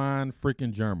 Rhein-Main,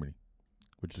 freaking Germany,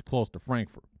 which is close to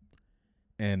Frankfurt.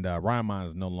 And Rhein-Main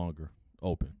is no longer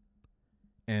open.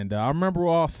 And I remember we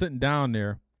all sitting down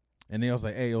there, and they was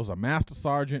like, "Hey, it was a master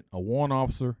sergeant, a warrant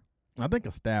officer, I think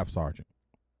a staff sergeant."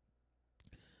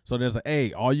 So there's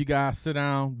 "Hey, all you guys sit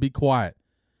down, be quiet.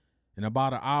 In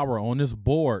about an hour on this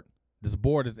board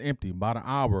is empty. In about an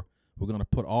hour, we're going to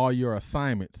put all your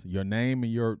assignments, your name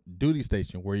and your duty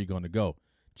station, where you're going to go.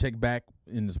 Check back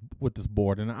with this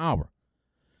board in an hour."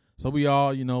 So we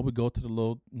all, we go to the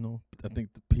little, I think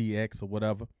the PX or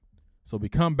whatever. So we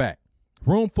come back.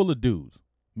 Room full of dudes,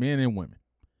 men and women.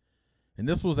 And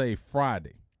this was a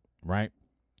Friday, right?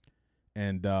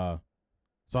 And so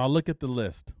I look at the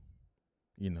list,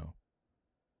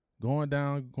 going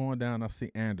down, I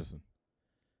see Anderson,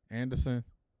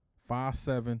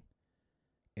 5'7"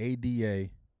 ADA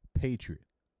Patriot,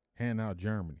 Hanau,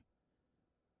 Germany.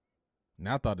 And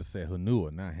I thought it said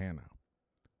Hanua, not Hanau.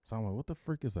 So I'm like, what the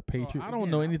frick is a Patriot? I don't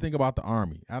know anything about the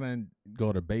Army. I didn't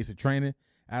go to basic training.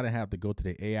 I didn't have to go to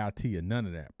the AIT or none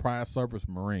of that. Prior service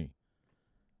Marine.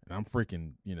 And I'm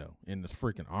freaking, in this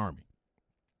freaking Army.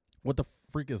 What the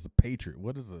frick is a Patriot?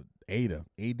 What is a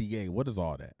ADA? What is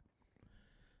all that?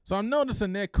 So I'm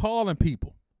noticing they're calling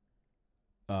people.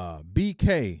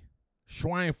 BK,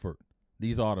 Schweinfurt.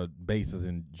 These are the bases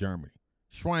in Germany.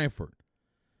 Schweinfurt,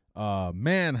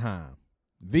 Mannheim,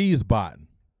 Wiesbaden,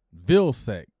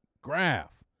 Vilseck, Graf,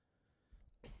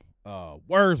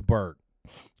 Wurzburg.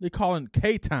 They're calling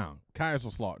K-Town,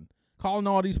 Kaiserslautern, calling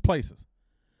all these places.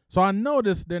 So I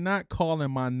noticed they're not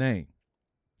calling my name.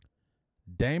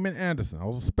 Damon Anderson. I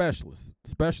was a specialist.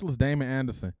 Specialist Damon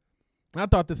Anderson. I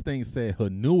thought this thing said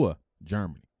Hanua,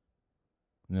 Germany.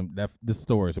 And this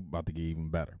story is about to get even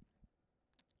better.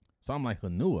 So I'm like,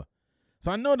 Hanua.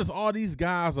 So I notice all these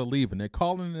guys are leaving. They're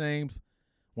calling the names.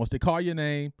 Once they call your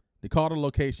name, they call the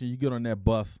location, you get on that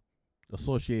bus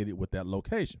associated with that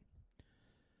location.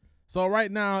 So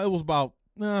right now, it was about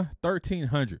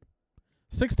 1,300.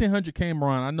 1,600 came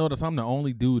around. I noticed I'm the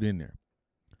only dude in there.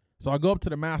 So I go up to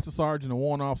the master sergeant, the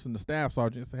warrant officer, and the staff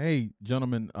sergeant and say, hey,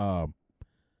 gentlemen, I'm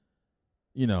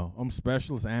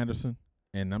Specialist Anderson,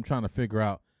 and I'm trying to figure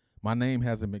out, my name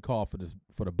hasn't been called for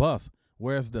the bus.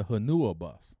 Where's the Hanua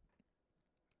bus?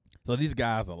 So these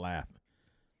guys are laughing.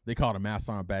 They called the master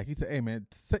sergeant back. He said, hey, man,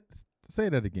 say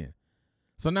that again.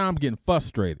 So now I'm getting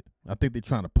frustrated. I think they're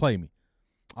trying to play me.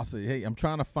 I said, hey, I'm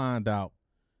trying to find out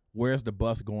where's the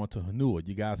bus going to Hanua.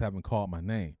 You guys haven't called my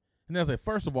name. And they'll say,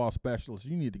 first of all, Specialist,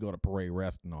 you need to go to parade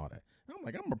rest and all that. And I'm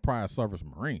like, I'm a prior service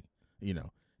Marine,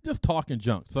 just talking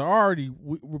junk. So already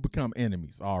we become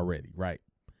enemies already, right?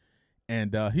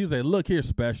 And he said, look here,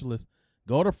 Specialist,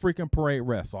 go to freaking parade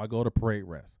rest. So I go to parade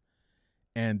rest.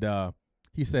 And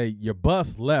he said, your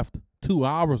bus left 2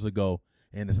 hours ago,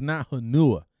 and it's not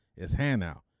Hanua, it's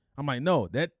Hanau. I'm like, no,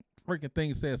 that freaking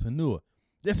thing says Hanua.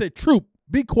 They said, troop,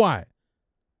 be quiet,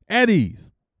 at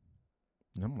ease.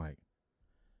 And I'm like,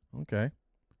 okay.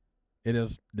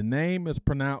 The name is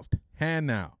pronounced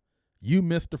Hanau. You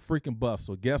missed the freaking bus.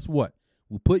 So guess what?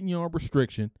 We're putting you on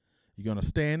restriction. You're going to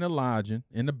stay in the lodging,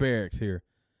 in the barracks here.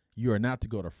 You are not to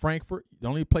go to Frankfurt. The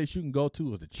only place you can go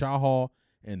to is the Chow Hall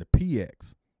and the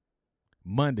PX.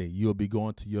 Monday, you'll be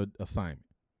going to your assignment.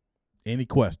 Any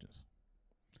questions?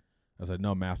 I said,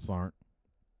 no, Master Sergeant.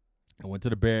 I went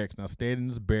to the barracks, and I stayed in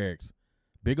this barracks,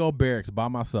 big old barracks by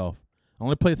myself. The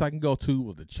only place I can go to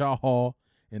was the Chow Hall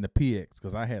and the PX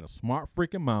because I had a smart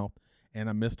freaking mouth, and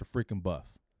I missed a freaking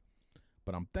bus.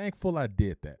 But I'm thankful I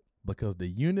did that because the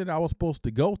unit I was supposed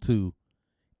to go to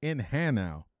in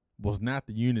Hanau was not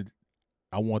the unit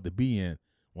I wanted to be in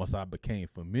once I became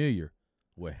familiar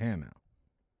with Hanau.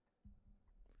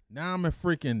 Now I'm in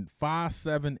freaking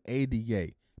 5'7"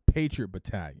 ADA, Patriot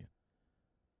Battalion,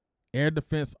 Air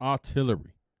Defense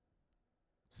Artillery,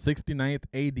 69th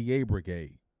ADA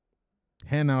Brigade,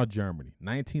 Hanau, Germany,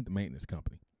 19th Maintenance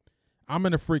Company. I'm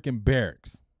in the freaking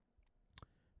barracks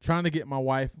trying to get my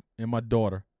wife and my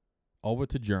daughter over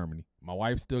to Germany. My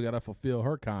wife still got to fulfill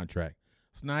her contract.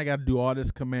 So now I got to do all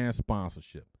this command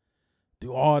sponsorship,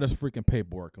 do all this freaking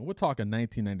paperwork. And we're talking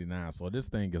 1999, so this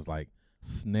thing is like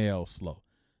snail slow.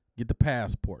 Get the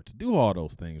passports, do all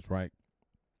those things, right?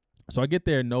 So I get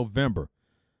there in November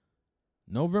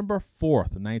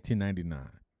 4th, 1999.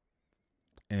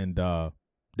 And that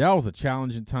was a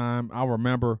challenging time. I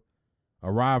remember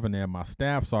arriving there. My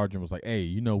staff sergeant was like, hey,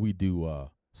 we do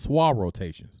SWA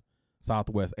rotations,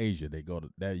 Southwest Asia. They go to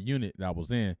that unit that I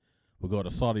was in would go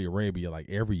to Saudi Arabia like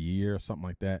every year or something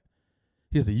like that.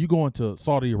 He said, you going to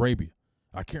Saudi Arabia.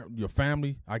 I can't, your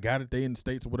family, I got it. They in the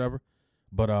States or whatever.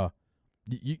 But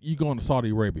you going to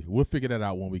Saudi Arabia. We'll figure that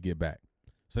out when we get back.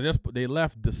 So they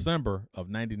left December of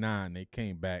 99. They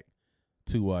came back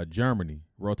to Germany,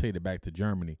 rotated back to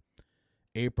Germany,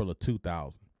 April of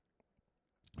 2000.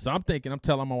 So I'm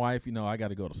telling my wife, I got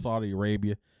to go to Saudi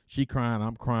Arabia. She crying,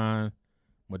 I'm crying.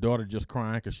 My daughter just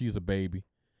crying because she's a baby.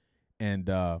 And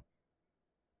I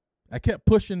kept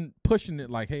pushing it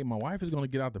like, hey, my wife is going to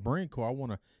get out the Marine Corps. I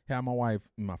want to have my wife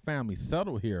and my family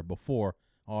settled here before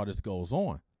all this goes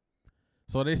on.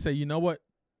 So they say, you know what?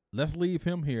 Let's leave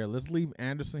him here. Let's leave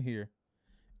Anderson here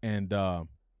and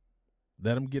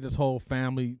let him get his whole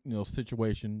family,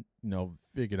 situation,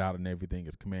 figured out and everything,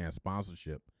 his command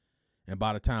sponsorship. And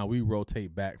by the time we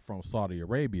rotate back from Saudi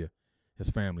Arabia, his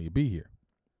family will be here.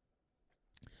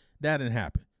 That didn't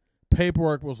happen.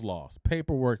 Paperwork was lost.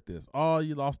 Paperwork this. Oh,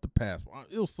 you lost the passport.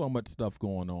 It was so much stuff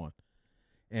going on.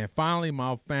 And finally,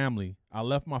 I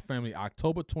left my family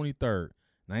October 23rd,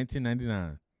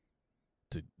 1999,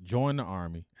 to join the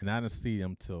Army, and I didn't see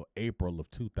them till April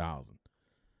of 2000.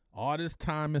 All this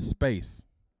time and space,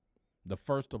 the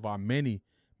first of our many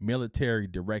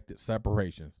military-directed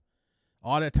separations,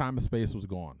 all that time and space was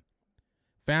gone.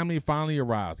 Family finally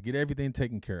arrives, get everything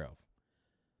taken care of.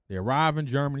 They arrive in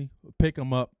Germany, pick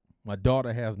them up. My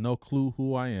daughter has no clue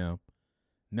who I am.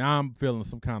 Now I'm feeling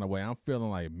some kind of way. I'm feeling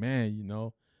like,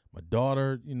 man, my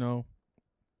daughter,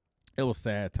 it was a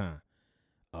sad time.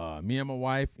 Me and my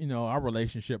wife, our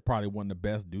relationship probably wasn't the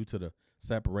best due to the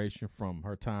separation from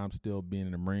her time still being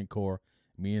in the Marine Corps,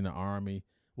 me in the Army.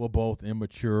 We're both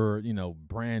immature,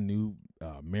 brand new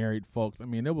married folks. I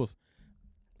mean,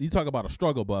 you talk about a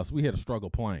struggle bus. We had a struggle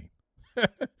plane.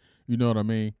 You know what I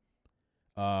mean?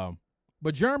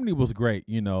 But Germany was great.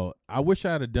 I wish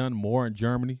I had done more in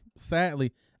Germany.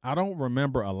 Sadly, I don't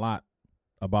remember a lot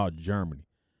about Germany.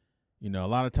 A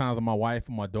lot of times my wife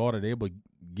and my daughter, they would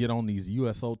get on these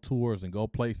USO tours and go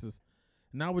places.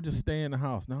 And I would just stay in the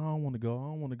house. No, I don't want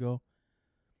to go.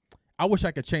 I wish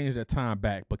I could change that time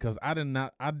back because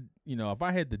if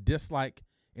I had to dislike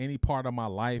any part of my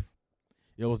life,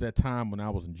 it was that time when I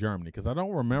was in Germany because I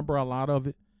don't remember a lot of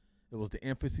it. It was the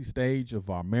infancy stage of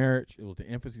our marriage. It was the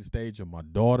infancy stage of my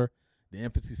daughter, the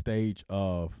infancy stage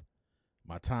of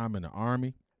my time in the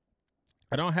Army.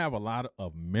 I don't have a lot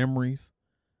of memories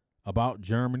about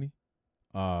Germany.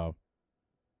 I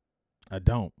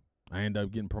don't. I ended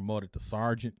up getting promoted to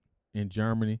sergeant in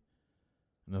Germany.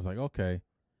 And I was like, okay.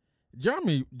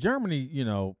 Germany,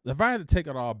 if I had to take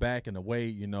it all back in the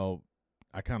way,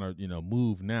 I kind of,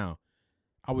 move now,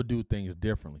 I would do things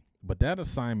differently. But that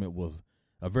assignment was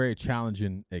a very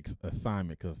challenging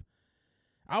assignment because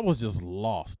I was just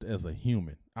lost as a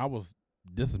human.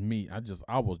 This is me. I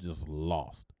was just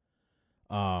lost.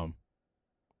 It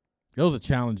was a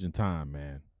challenging time,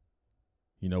 man.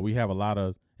 We have a lot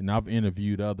of, and I've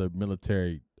interviewed other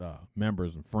military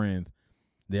members and friends.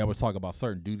 They always talk about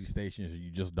certain duty stations you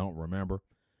just don't remember.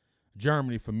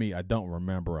 Germany, for me, I don't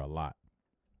remember a lot.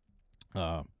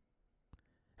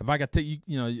 If I could take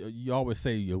you always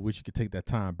say you wish you could take that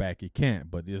time back. You can't,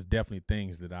 but there's definitely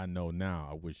things that I know now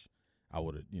I wish I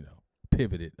would have,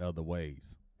 pivoted other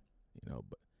ways.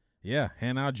 But yeah,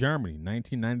 Hanau, Germany,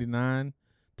 1999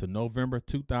 to November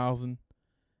 2002.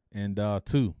 And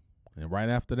right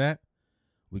after that,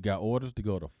 we got orders to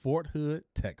go to Fort Hood,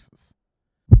 Texas.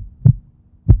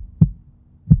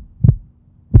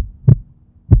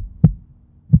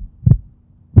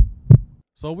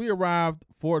 So we arrived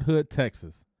Fort Hood,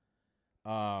 Texas.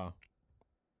 Fort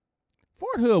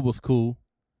Hood was cool.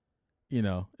 It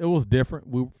was different.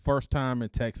 We first time in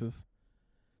Texas.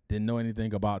 Didn't know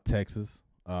anything about Texas.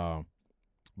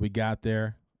 We got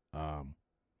there. I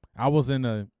was in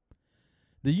the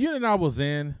unit I was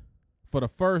in for the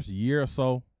first year or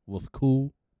so was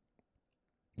cool.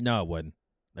 No, it wasn't.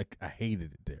 Like I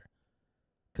hated it there.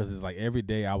 Cause it's like every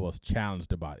day I was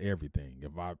challenged about everything.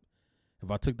 If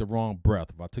I took the wrong breath,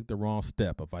 if I took the wrong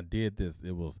step, if I did this,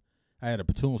 I had a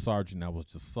platoon sergeant that was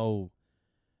just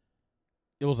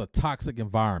it was a toxic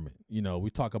environment. We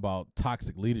talk about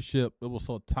toxic leadership. It was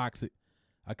so toxic,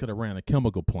 I could have ran a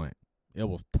chemical plant. It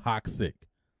was toxic.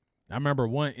 I remember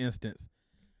one instance,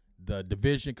 the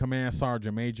division command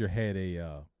sergeant major had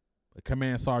a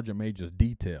command sergeant major's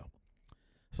detail.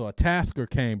 So a tasker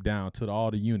came down to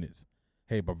all the units.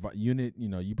 Hey, unit,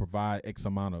 you provide X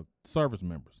amount of service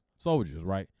members, soldiers,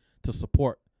 right, to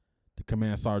support the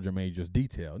command sergeant major's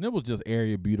detail. And it was just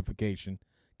area beautification,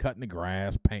 cutting the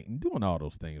grass, painting, doing all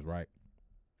those things, right?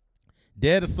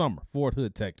 Dead of summer, Fort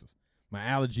Hood, Texas. My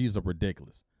allergies are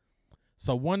ridiculous.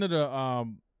 So one of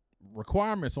the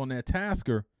requirements on that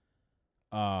tasker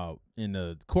in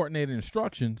the coordinated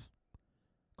instructions,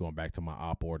 going back to my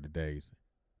op order days,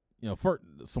 for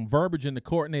some verbiage in the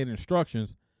coordinated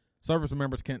instructions, service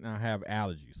members cannot have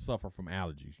allergies, suffer from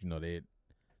allergies.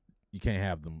 You can't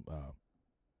have them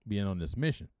being on this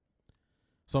mission.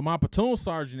 So my platoon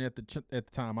sergeant at the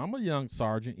time, I'm a young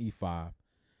sergeant, E5.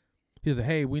 He said,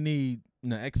 "Hey, we need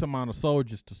X amount of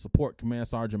soldiers to support Command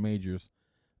Sergeant Major's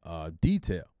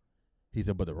detail." He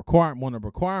said, "But one of the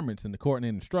requirements in the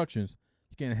coordinated instructions,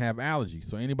 you can't have allergies.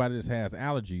 So anybody that has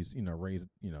allergies,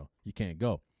 you can't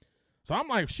go." So I'm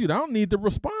like, shoot, I don't need to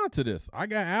respond to this. I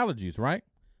got allergies, right?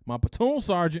 My platoon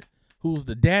sergeant, who's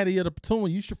the daddy of the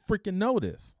platoon, you should freaking know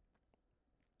this.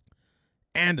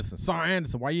 Sergeant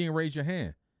Anderson, why you ain't raise your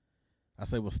hand? I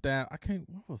say, well,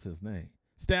 what was his name?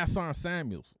 Staff Sergeant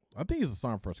Samuels. I think he's a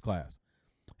Sergeant First Class.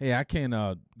 Hey, I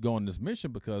can't go on this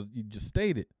mission because you just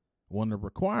stated one of the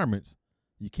requirements,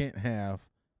 you can't have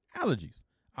allergies.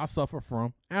 I suffer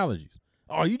from allergies.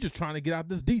 Oh, you just trying to get out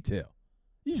this detail.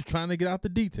 You just trying to get out the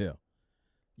detail.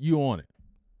 You on it.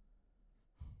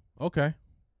 Okay.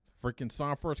 Freaking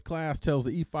Sergeant First Class tells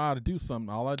the E5 to do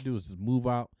something. All I do is just move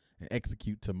out and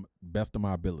execute to the best of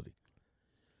my ability.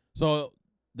 So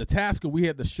the task we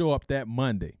had to show up that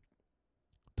Monday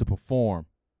to perform,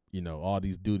 all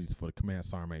these duties for the command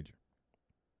sergeant major.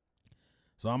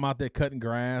 So I'm out there cutting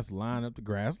grass, lining up the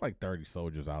grass, like 30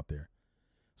 soldiers out there.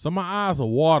 So my eyes are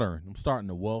watering. I'm starting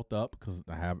to welt up because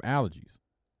I have allergies.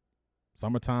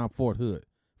 Summertime Fort Hood,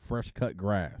 fresh cut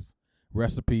grass,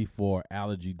 recipe for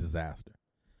allergy disaster.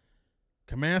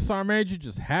 Command sergeant major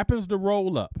just happens to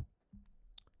roll up.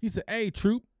 He said, "Hey,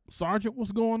 troop, sergeant,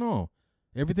 what's going on?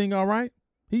 Everything all right?"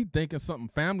 He thinking something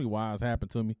family-wise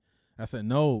happened to me. I said,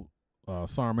 "No,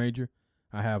 sergeant major,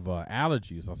 I have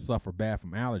allergies. I suffer bad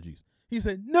from allergies." He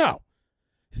said, "No."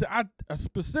 He said, I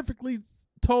specifically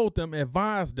told them,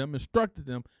 advised them, instructed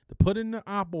them to put in the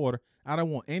op order. I don't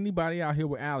want anybody out here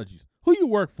with allergies. Who you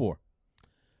work for?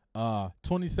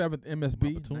 27th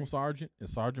MSB, platoon sergeant, and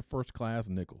Sergeant First Class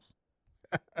Nichols.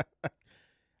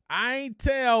 I ain't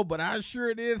tell, but I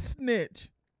sure did snitch.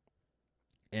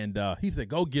 And he said,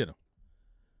 "Go get him."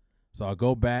 So I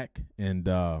go back and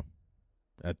I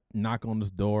knock on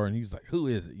this door, and he's like, "Who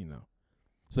is it?"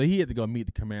 So he had to go meet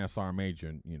the command sergeant major,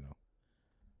 and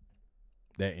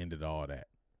that ended all that.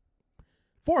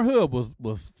 Fort Hood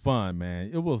was fun,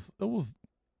 man. It was.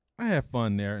 I had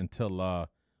fun there until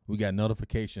we got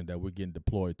notification that we're getting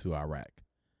deployed to Iraq.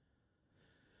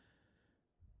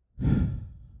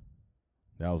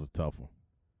 That was a tough one.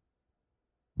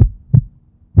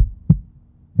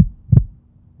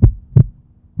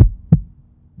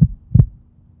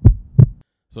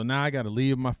 So now I got to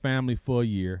leave my family for a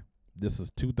year. This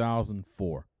is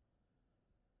 2004.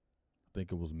 I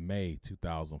think it was May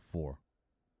 2004.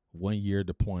 1 year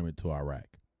deployment to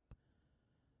Iraq.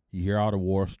 You hear all the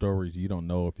war stories. You don't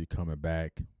know if you're coming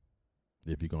back,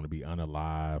 if you're going to be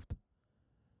unalived.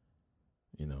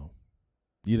 You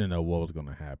didn't know what was going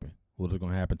to happen. What was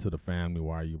going to happen to the family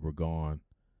while you were gone?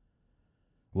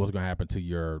 What was going to happen to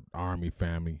your Army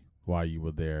family while you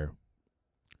were there?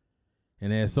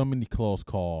 And there's so many close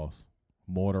calls,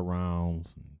 mortar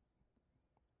rounds, and,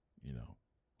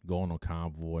 going on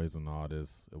convoys and all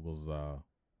this. It was,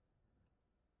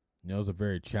 it was a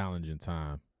very challenging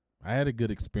time. I had a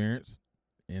good experience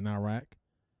in Iraq.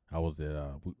 I was at,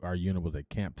 our unit was at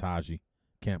Camp Taji,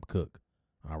 Camp Cook,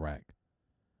 Iraq.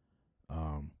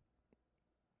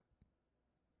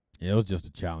 It was just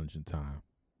a challenging time.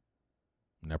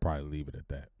 And I'll probably leave it at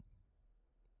that.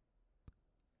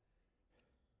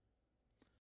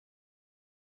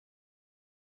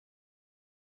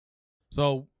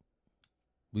 So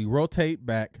we rotate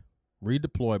back,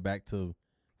 redeploy back to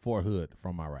Fort Hood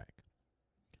from Iraq.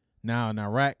 Now in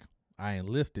Iraq, I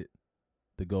enlisted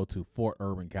to go to Fort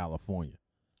Irwin, California.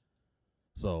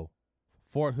 So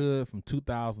Fort Hood from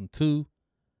 2002,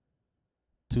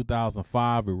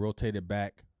 2005, we rotated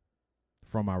back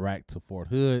from Iraq to Fort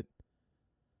Hood.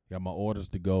 Got my orders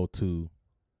to go to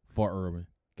Fort Irwin,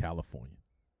 California.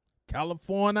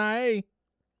 California.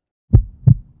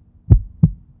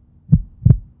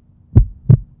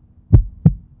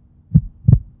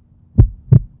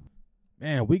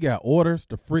 Man, we got orders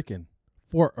to freaking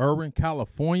Fort Irwin,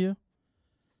 California.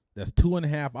 That's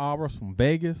 2.5 hours from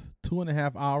Vegas,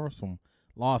 2.5 hours from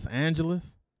Los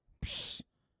Angeles. Psh,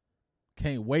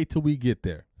 can't wait till we get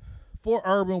there. Fort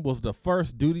Irwin was the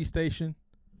first duty station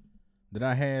that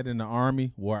I had in the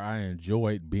Army where I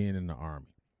enjoyed being in the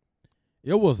Army.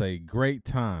 It was a great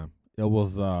time. It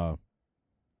was,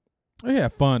 we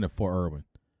had fun at Fort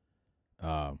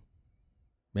Irwin.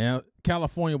 Man,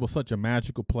 California was such a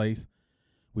magical place.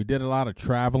 We did a lot of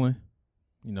traveling,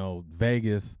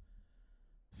 Vegas,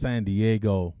 San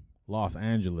Diego, Los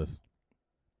Angeles.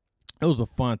 It was a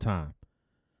fun time.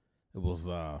 It was,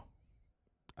 I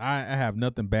have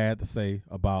nothing bad to say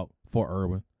about Fort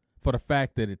Irwin for the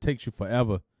fact that it takes you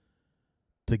forever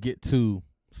to get to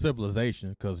civilization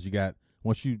because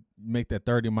once you make that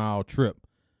 30-mile trip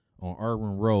on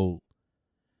Irwin Road,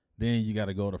 then you got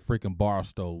to go to freaking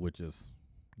Barstow, which is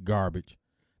garbage.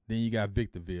 Then you got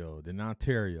Victorville, then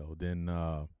Ontario, then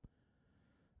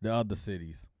the other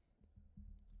cities.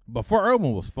 But Fort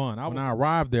Irwin was fun. When I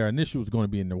arrived there, initially was going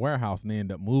to be in the warehouse, and they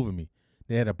ended up moving me.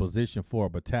 They had a position for a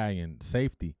battalion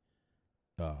safety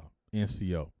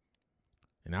NCO.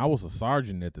 And I was a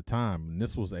sergeant at the time, and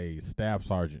this was a staff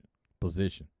sergeant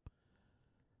position.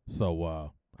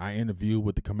 So I interviewed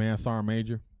with the command sergeant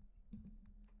major.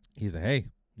 He said, "Hey,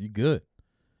 you good?"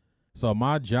 So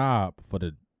my job for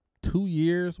the 2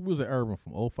 years, we was at Irwin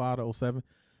from 05 to 07.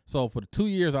 So for the 2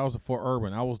 years I was at Fort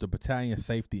Irwin, I was the battalion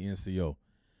safety NCO.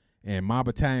 And my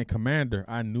battalion commander,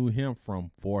 I knew him from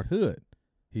Fort Hood.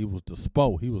 He was the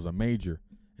SPO. He was a major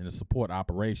in the support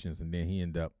operations, and then he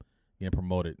ended up getting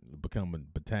promoted, becoming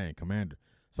battalion commander.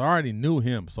 So I already knew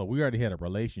him, so we already had a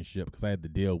relationship because I had to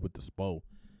deal with the SPO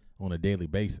on a daily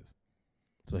basis.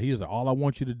 So he was like, all I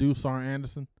want you to do, Sergeant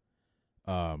Anderson,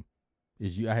 I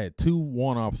had 2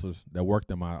 warrant officers that worked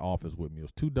in my office with me. It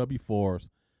was 2 W-4s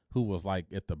who was like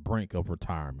at the brink of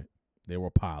retirement. They were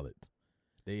pilots.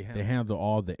 They handled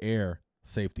all the air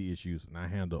safety issues, and I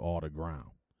handled all the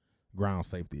ground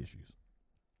safety issues.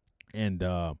 And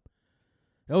it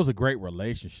was a great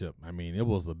relationship. I mean, it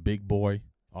was a big boy,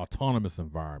 autonomous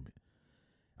environment.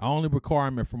 Our only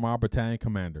requirement from our battalion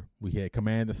commander, we had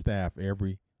command and staff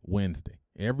every Wednesday.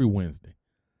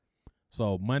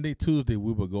 So Monday, Tuesday,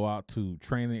 we would go out to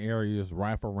training areas,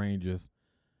 rifle ranges.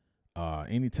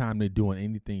 Anytime they're doing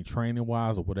anything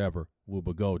training-wise or whatever, we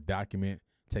would go document,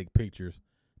 take pictures,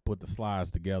 put the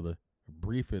slides together,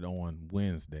 brief it on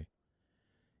Wednesday.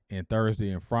 And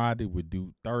Thursday and Friday, we'd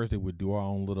do our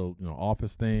own little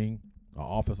office thing,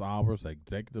 office hours,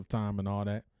 executive time and all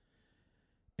that.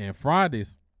 And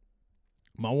Fridays,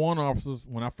 my warrant officers,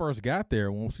 when I first got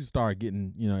there, once we started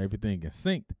getting everything in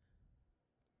sync,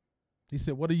 he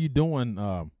said, "What are you doing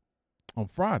on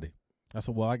Friday?" I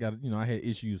said, "Well, I got I had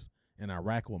issues in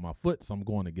Iraq with my foot, so I'm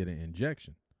going to get an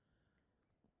injection."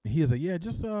 And he said, "Yeah,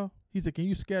 just he said, can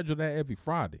you schedule that every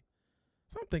Friday?"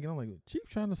 So I'm like, Chief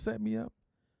trying to set me up.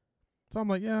 So I'm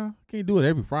like, yeah, I can't do it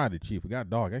every Friday, Chief. I got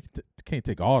dog. I can't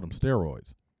take all them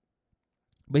steroids.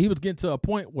 But he was getting to a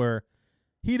point where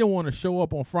he didn't want to show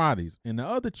up on Fridays. And the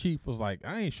other chief was like,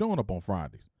 I ain't showing up on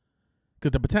Fridays.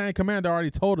 Because the battalion commander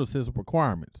already told us his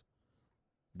requirements,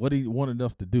 what he wanted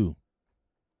us to do.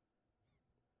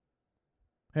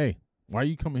 Hey, why are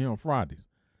you coming here on Fridays?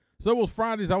 So it was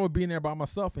Fridays I would be in there by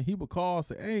myself, and he would call and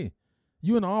say, hey,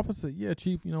 you in the office? I said, yeah,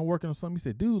 Chief, working on something. He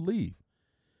said, dude, leave.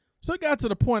 So it got to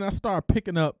the point I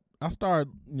started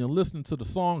listening to the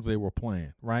songs they were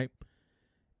playing, right?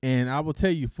 And I will tell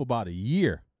you, for about a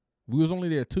year, we was only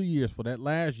there 2 years. For that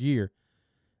last year,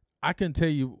 I couldn't tell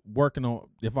you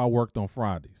if I worked on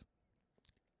Fridays.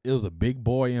 It was a big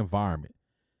boy environment.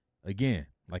 Again,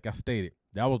 like I stated,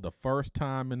 that was the first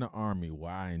time in the Army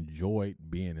where I enjoyed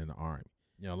being in the Army.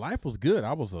 Life was good.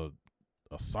 I was a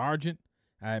sergeant.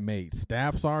 I had made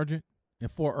staff sergeant in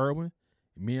Fort Irwin.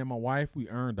 Me and my wife, we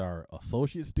earned our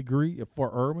associate's degree at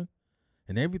Fort Irwin,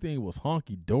 and everything was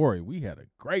hunky-dory. We had a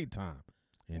great time.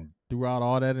 And throughout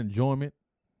all that enjoyment,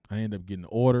 I ended up getting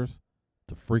orders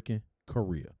to freaking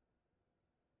Korea.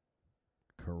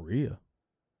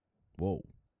 Whoa.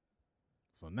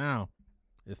 So now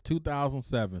it's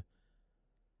 2007,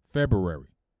 February.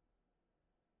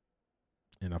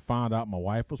 And I found out my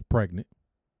wife was pregnant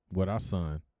with our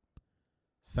son.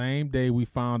 Same day we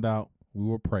found out we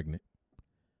were pregnant,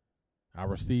 I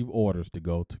received orders to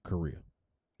go to Korea.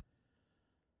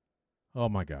 Oh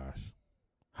my gosh.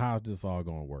 How's this all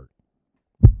going to work?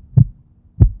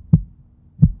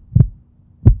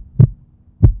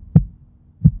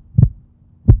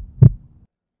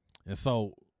 And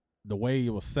so the way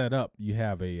it was set up, you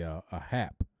have a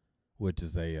HAP, which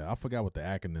is I forgot what the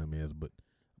acronym is, but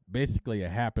basically a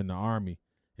HAP in the Army.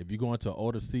 If you go into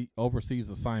an overseas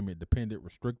assignment, dependent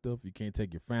restrictive, you can't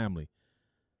take your family.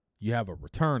 You have a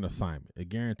return assignment, a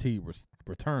guaranteed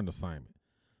return assignment.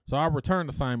 So our return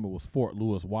assignment was Fort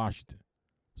Lewis, Washington.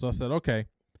 So I said, okay,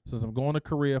 since I'm going to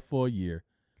Korea for a year,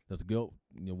 let's go.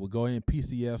 We'll go in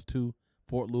PCS to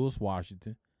Fort Lewis,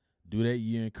 Washington, do that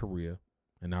year in Korea,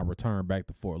 and I return back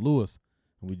to Fort Lewis,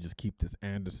 and we just keep this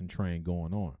Anderson train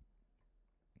going on.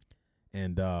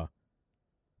 And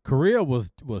Korea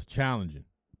was challenging.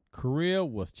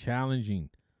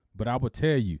 But I would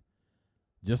tell you,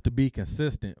 just to be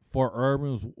consistent, Fort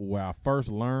Irwin was where I first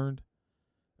learned,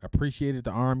 appreciated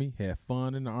the Army, had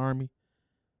fun in the Army.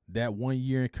 That 1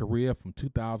 year in Korea from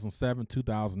 2007,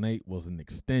 2008 was an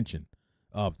extension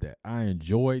of that. I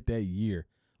enjoyed that year.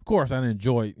 Of course, I didn't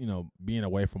enjoy, being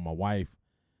away from my wife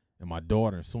and my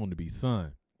daughter and soon-to-be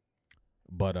son.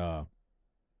 But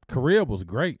Korea was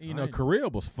great. Korea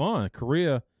was fun.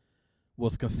 Korea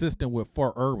was consistent with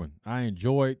Fort Irwin.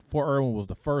 Fort Irwin was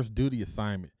the first duty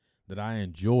assignment that I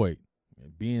enjoyed.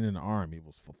 And being in the Army, it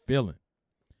was fulfilling.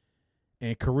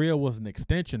 And Korea was an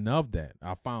extension of that.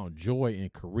 I found joy in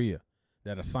Korea.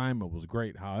 That assignment was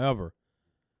great. However,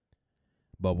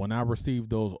 but when I received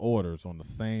those orders on the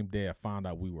same day I found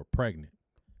out we were pregnant,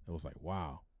 it was like,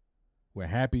 wow. We're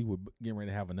happy we're getting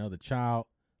ready to have another child,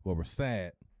 but we're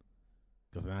sad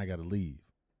because then I got to leave.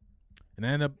 And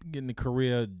I ended up getting to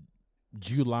Korea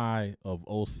July of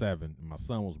 '07. My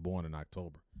son was born in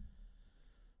October.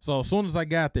 So as soon as I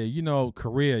got there,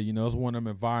 Korea, it's one of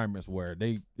them environments where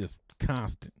it's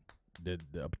constant. The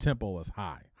up tempo is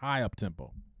high up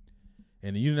tempo.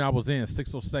 And the unit I was in,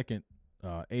 602nd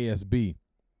ASB,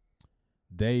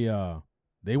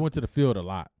 they went to the field a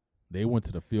lot.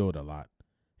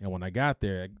 And when I got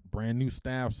there, a brand new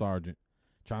staff sergeant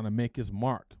trying to make his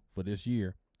mark for this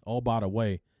year. Oh, by the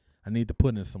way, I need to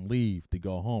put in some leave to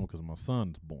go home because my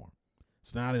son's born.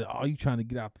 So now that, you trying to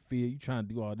get out the field, you trying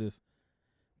to do all this.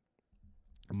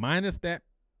 Minus that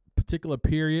particular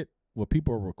period where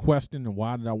people were questioning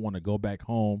why did I want to go back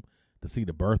home to see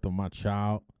the birth of my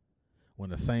child when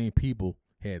the same people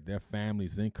had their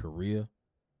families in Korea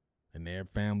and their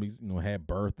families, had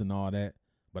birth and all that.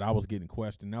 But I was getting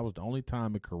questioned. That was the only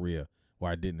time in Korea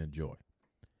where I didn't enjoy.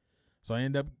 So I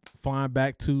ended up flying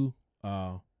back to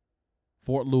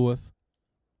Fort Lewis,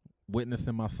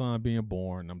 witnessing my son being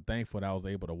born. I'm thankful that I was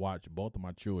able to watch both of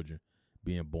my children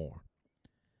being born.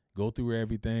 Go through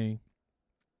everything,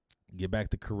 get back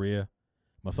to Korea.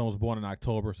 My son was born in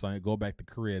October, so I go back to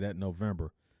Korea that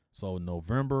November. So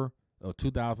November of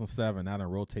 2007, I didn't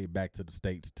rotate back to the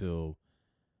States till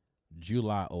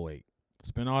July 2008.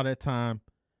 Spent all that time,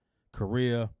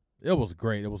 Korea. It was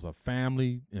great. It was a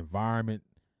family environment.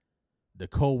 The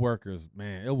co-workers,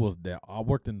 man, it was that. I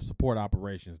worked in the support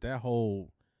operations. That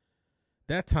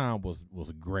time was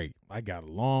great. I got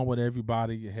along with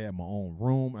everybody. I had my own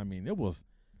room. I mean, that was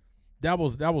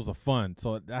a fun.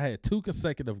 So I had 2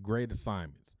 consecutive great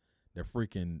assignments. The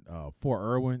freaking Fort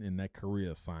Irwin and that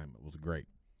Korea assignment was great.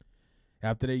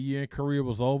 After that year in Korea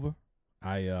was over,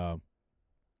 I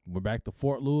went back to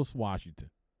Fort Lewis, Washington,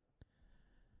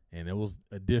 and it was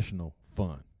additional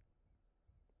fun.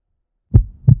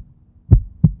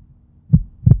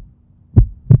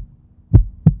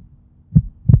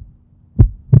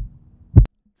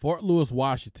 Fort Lewis,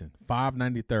 Washington,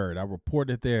 593rd. I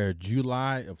reported there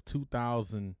July of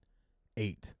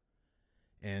 2008.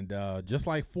 And just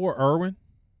like Fort Irwin,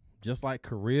 just like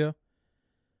Korea,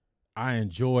 I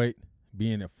enjoyed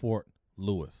being at Fort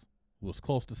Lewis. It was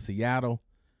close to Seattle.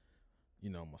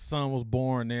 My son was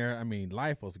born there. I mean,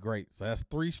 life was great. So that's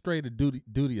 3 straight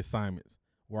duty assignments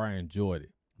where I enjoyed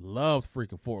it. Loved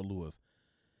freaking Fort Lewis.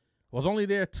 Was only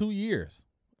there 2 years.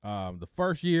 The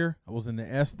first year I was in the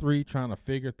S3 trying to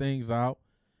figure things out.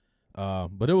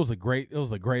 But it was a great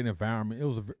environment. It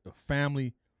was a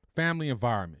family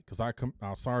environment because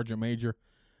our sergeant major,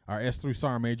 our S3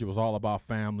 sergeant major was all about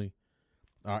family.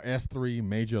 Our S3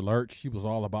 Major Lurch, he was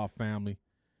all about family.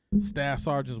 Staff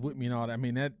sergeants with me and all that. I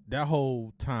mean, that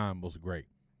whole time was great.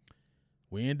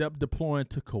 We ended up deploying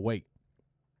to Kuwait.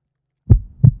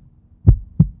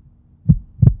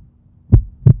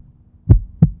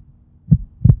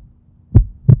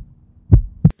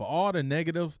 For all the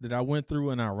negatives that I went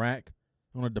through in Iraq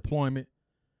on a deployment,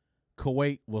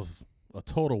 Kuwait was a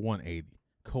total 180.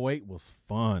 Kuwait was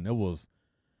fun.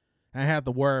 I had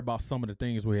to worry about some of the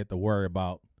things we had to worry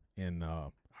about in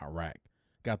Iraq.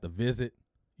 Got to visit,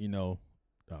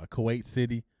 Kuwait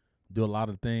City, do a lot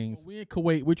of things. We in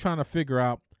Kuwait, we're trying to figure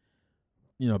out,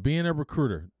 being a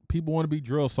recruiter. People want to be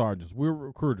drill sergeants. We're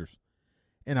recruiters.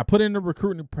 And I put in the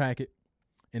recruiting packet,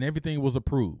 and everything was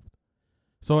approved.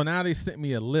 So now they sent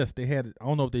me a list. They had, I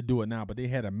don't know if they do it now, but they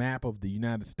had a map of the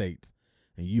United States,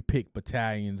 and you pick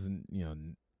battalions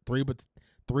and three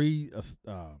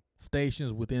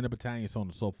stations within a battalion, so on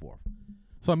and so forth.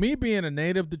 So me being a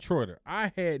native Detroiter,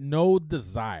 I had no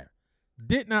desire,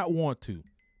 did not want to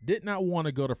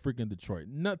go to freaking Detroit,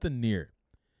 nothing near it.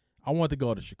 I wanted to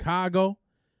go to Chicago.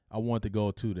 I wanted to go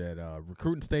to that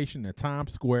recruiting station at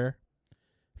Times Square,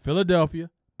 Philadelphia,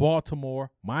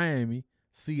 Baltimore, Miami,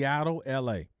 Seattle,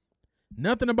 L.A.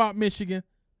 Nothing about Michigan,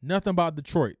 nothing about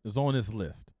Detroit is on this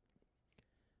list.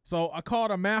 So I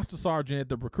called a master sergeant at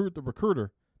the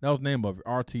recruiter. That was the name of it,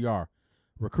 RTR,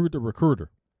 Recruit the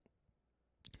Recruiter.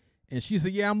 And she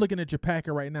said, yeah, I'm looking at your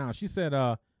packet right now. She said,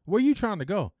 where are you trying to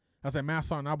go? I said, Master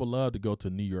Sergeant, I would love to go to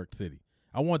New York City.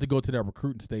 I wanted to go to that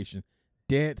recruiting station,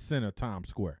 dead center, Times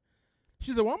Square.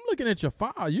 She said, well, I'm looking at your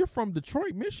file. You're from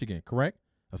Detroit, Michigan, correct?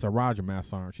 I said, Roger, Master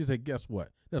Sergeant. She said, guess what?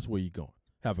 That's where you're going.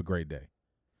 Have a great day.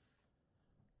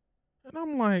 And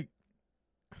I'm like,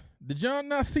 did y'all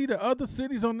not see the other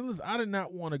cities on the list? I did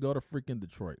not want to go to freaking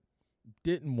Detroit.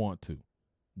 Didn't want to.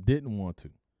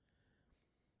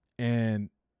 And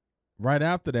right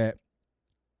after that,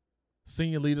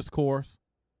 senior leaders course,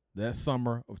 that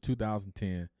summer of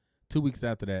 2010, 2 weeks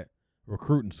after that,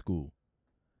 recruiting school.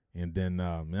 And then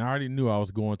I already knew I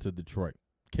was going to Detroit,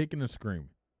 kicking and screaming,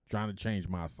 trying to change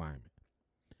my assignment.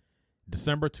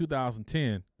 December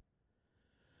 2010,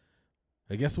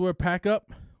 I guess we'll pack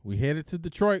up. We headed to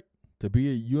Detroit to be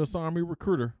a U.S. Army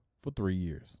recruiter for 3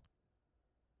 years.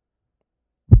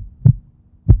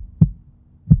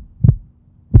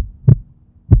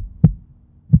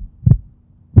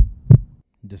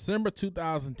 December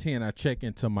 2010, I checked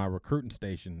into my recruiting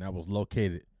station that was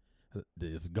located,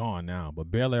 it's gone now,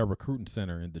 but Bel Air Recruiting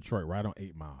Center in Detroit, right on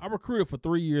 8 Mile. I recruited for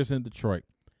 3 years in Detroit.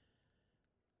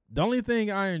 The only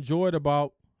thing I enjoyed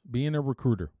about being a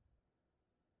recruiter,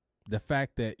 the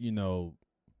fact that,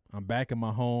 I'm back in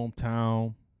my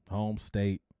hometown, home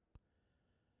state.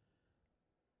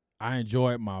 I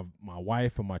enjoyed my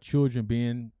wife and my children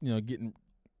being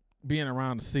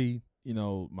around to see,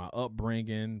 my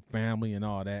upbringing, family, and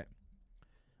all that.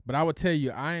 But I would tell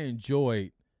you, I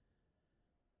enjoyed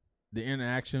the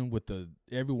interaction with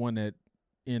everyone that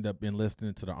ended up enlisting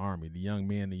into the Army, the young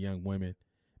men, the young women,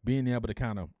 being able to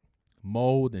kind of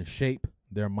mold and shape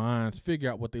their minds, figure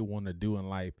out what they want to do in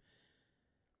life.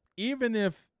 Even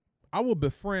if I would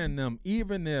befriend them,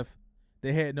 even if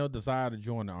they had no desire to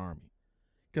join the Army.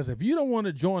 Because if you don't want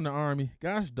to join the Army,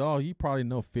 gosh, dog, you probably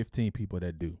know 15 people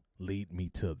that do. Lead me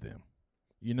to them,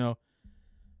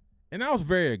 And I was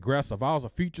very aggressive. I was a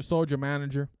future soldier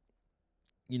manager.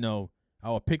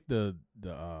 I would pick the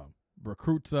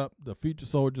recruits up, the future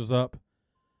soldiers up,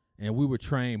 and we would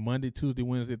train Monday, Tuesday,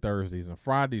 Wednesday, Thursdays, and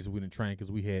Fridays we didn't train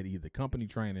because we had either company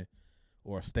training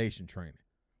or station training.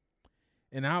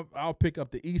 And I'll pick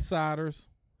up the East Siders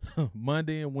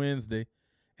Monday and Wednesday,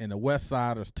 and the West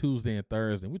Siders Tuesday and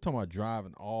Thursday. We're talking about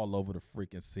driving all over the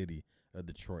freaking city of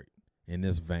Detroit in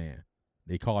this van.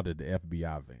 They called it the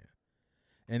FBI van.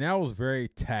 And that was very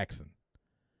taxing.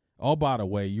 Oh, by the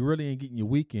way, you really ain't getting your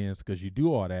weekends because you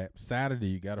do all that. Saturday,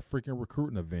 you got a freaking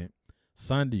recruiting event.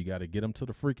 Sunday, you got to get them to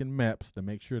the freaking MEPS to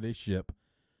make sure they ship.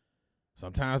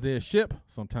 Sometimes they'll ship,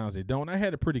 sometimes they don't. I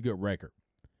had a pretty good record.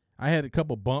 I had a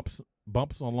couple bumps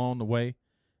along the way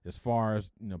as far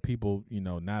as, people,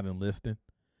 not enlisting.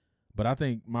 But I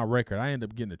think my record, I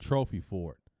ended up getting a trophy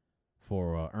for it,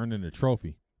 for earning a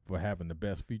trophy for having the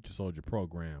best future soldier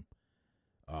program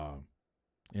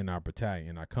in our battalion,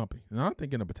 in our company. And I'm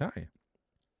thinking a battalion.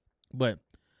 But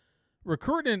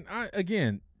recruiting,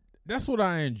 that's what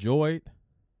I enjoyed.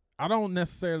 I don't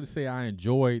necessarily say I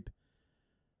enjoyed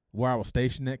where I was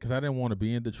stationed at because I didn't want to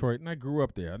be in Detroit, and I grew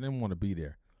up there. I didn't want to be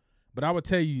there. But I would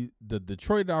tell you, the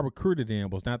Detroit that I recruited in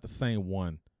was not the same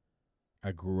one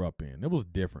I grew up in. It was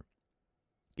different.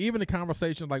 Even the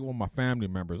conversations like with my family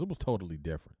members, it was totally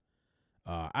different.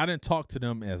 I didn't talk to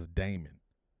them as Damon.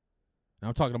 Now,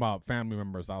 I'm talking about family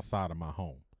members outside of my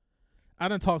home. I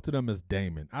didn't talk to them as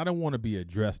Damon. I didn't want to be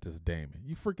addressed as Damon.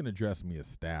 You freaking addressed me as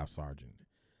Staff Sergeant.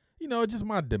 Just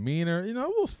my demeanor. It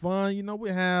was fun. We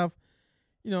have,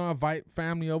 invite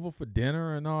family over for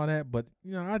dinner and all that. But,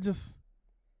 I just,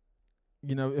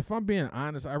 if I'm being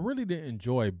honest, I really didn't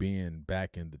enjoy being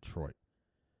back in Detroit.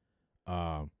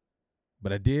 But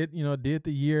I did, did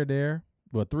the year there.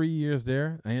 Well, 3 years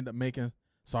there. I ended up making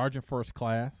Sergeant First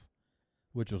Class,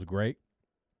 which was great.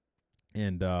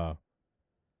 And that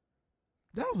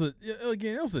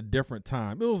was a different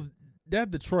time.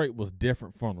 That Detroit was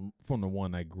different from the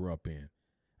one I grew up in.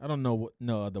 I don't know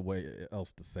no other way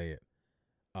else to say it.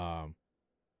 But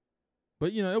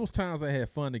it was times I had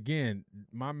fun. Again,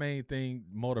 my main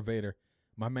motivator,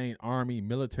 my main Army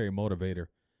military motivator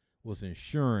was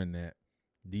ensuring that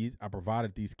I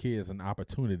provided these kids an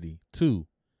opportunity to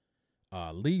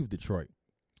leave Detroit.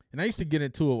 And I used to get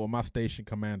into it with my station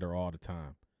commander all the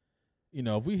time.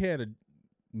 If we had a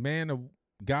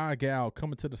guy, gal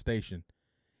coming to the station,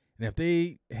 and if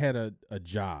they had a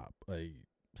job, a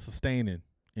sustaining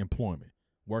employment,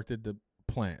 worked at the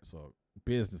plants or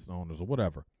business owners or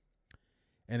whatever,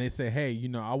 and they say, hey,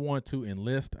 I want to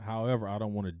enlist, however, I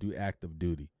don't want to do active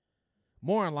duty.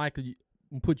 More than likely,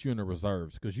 we'll put you in the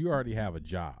reserves because you already have a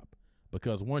job.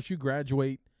 Because once you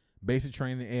graduate basic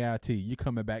training AIT, you're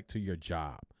coming back to your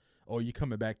job or you're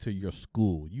coming back to your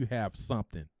school. You have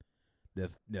something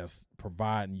that's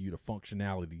providing you the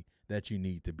functionality that you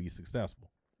need to be successful.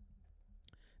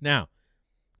 Now,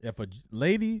 if a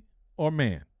lady or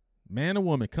man or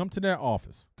woman come to their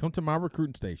office, come to my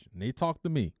recruiting station, and they talk to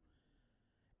me,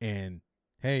 and,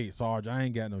 hey, Sarge, I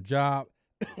ain't got no job.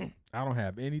 I don't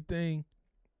have anything.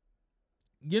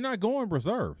 You're not going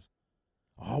reserves.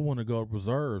 Oh, I want to go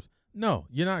reserves. No,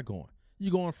 you're not going.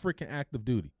 You're going freaking active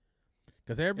duty.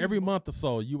 Because every month or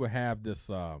so, you will have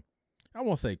this, I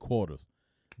won't say quotas,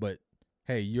 but,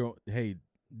 hey,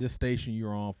 this station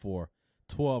you're on for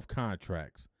 12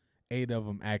 contracts, 8 of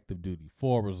them active duty,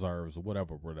 4 reserves, or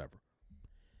whatever.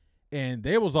 And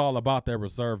they was all about their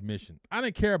reserve mission. I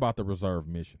didn't care about the reserve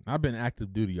mission. I've been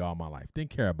active duty all my life.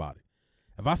 Didn't care about it.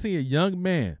 If I see a young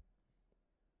man,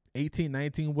 18,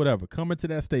 19, whatever, coming to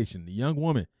that station, the young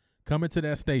woman coming to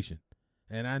that station,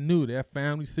 and I knew their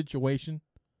family situation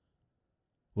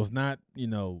was not,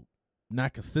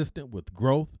 not consistent with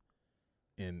growth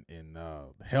and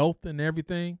health and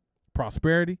everything,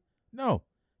 prosperity, no,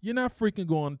 you're not freaking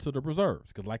going to the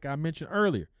reserves. Because like I mentioned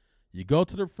earlier, you go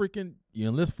to you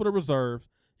enlist for the reserves,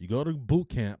 you go to boot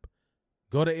camp,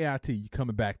 go to AIT, you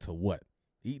coming back to what?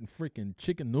 Eating freaking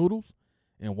chicken noodles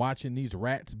and watching these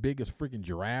rats big as freaking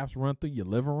giraffes run through your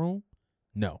living room?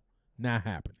 No, not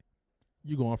happening.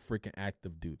 You're going freaking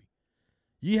active duty.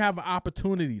 You have an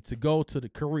opportunity to go to the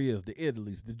Koreas, the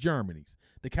Italys, the Germanys,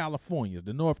 the Californias,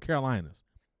 the North Carolinas.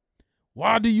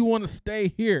 Why do you want to stay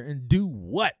here and do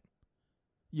what?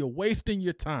 You're wasting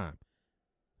your time.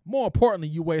 More importantly,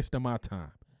 you're wasting my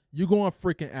time. You're going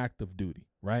freaking active duty,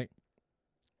 right?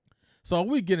 So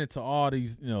we get into all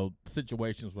these,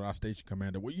 situations with our station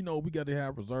commander where, we got to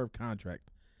have reserve contract.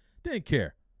 Didn't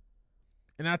care.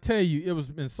 And I tell you, it was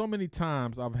been so many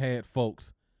times I've had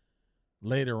folks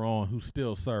later on who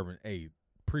still serving. Hey,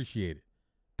 appreciate it.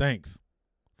 Thanks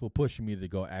for pushing me to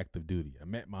go active duty. I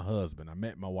met my husband. I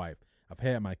met my wife. I've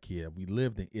had my kid. We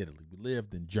lived in Italy. We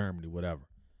lived in Germany, whatever.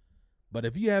 But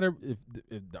if you had if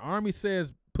the Army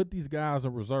says put these guys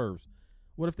in reserves,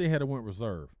 what if they had went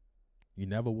reserve? You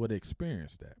never would have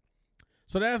experienced that.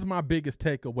 So that's my biggest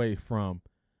takeaway from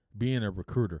being a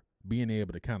recruiter, being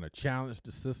able to kind of challenge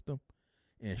the system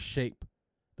and shape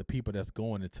the people that's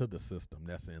going into the system,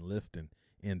 that's enlisting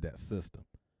in that system.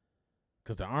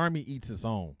 Because the Army eats its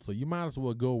own, so you might as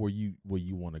well go where you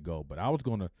want to go. But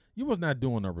you was not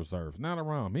doing the reserves, not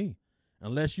around me,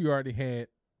 unless you already had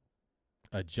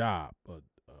a job, an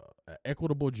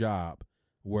equitable job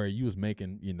where you was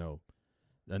making,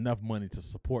 enough money to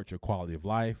support your quality of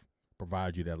life,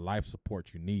 provide you that life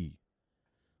support you need.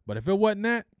 But if it wasn't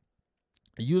that,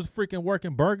 and you was freaking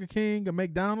working Burger King or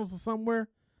McDonald's or somewhere,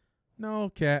 no,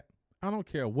 cat, I don't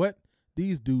care what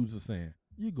these dudes are saying.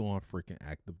 You going freaking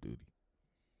active duty.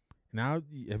 Now,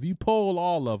 if you poll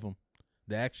all of them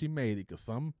that actually made it, because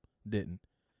some didn't,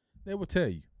 they will tell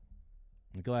you.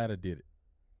 I'm glad I did it.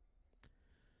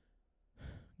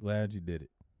 Glad you did it.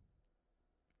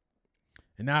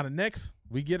 And now the next,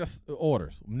 we get us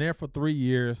orders. I'm there for 3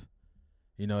 years.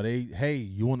 You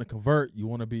want to convert? You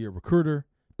want to be a recruiter,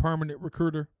 permanent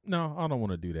recruiter? No, I don't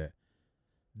want to do that.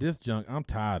 This junk, I'm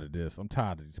tired of this. I'm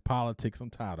tired of these politics. I'm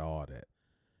tired of all that.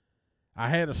 I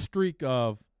had a streak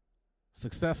of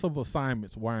successful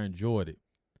assignments where I enjoyed it.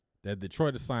 That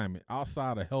Detroit assignment,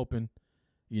 outside of helping,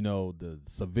 the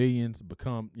civilians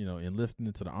become, enlisting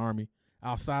into the Army,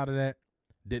 outside of that,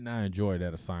 did not enjoy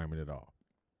that assignment at all.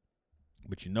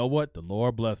 But you know what? The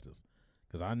Lord blessed us,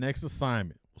 because our next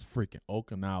assignment was freaking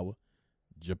Okinawa,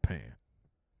 Japan.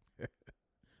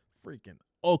 Freaking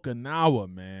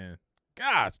Okinawa, man.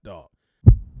 Gosh, dog.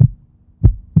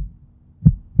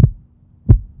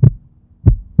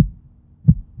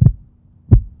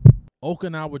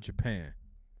 Okinawa, Japan.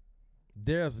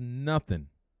 There's nothing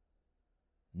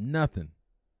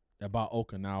about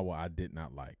Okinawa I did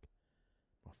not like.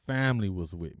 My family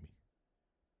was with me.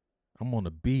 I'm on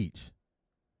the beach.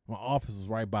 My office is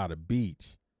right by the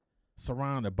beach,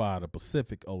 surrounded by the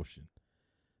Pacific Ocean,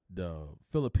 the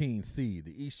Philippine Sea,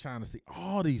 the East China Sea,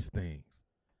 all these things.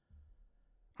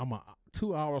 I'm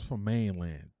 2 hours from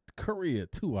mainland. Korea,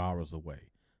 2 hours away.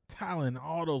 Thailand,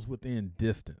 all those within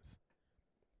distance.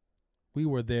 We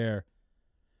were there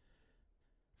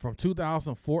from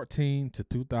 2014 to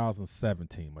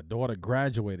 2017. My daughter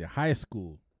graduated high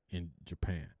school in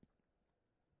Japan.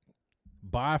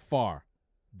 By far,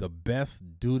 the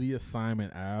best duty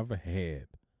assignment I ever had,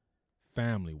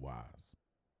 family-wise.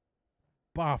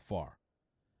 By far.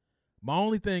 My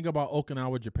only thing about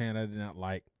Okinawa, Japan, I did not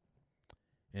like,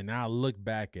 and now I look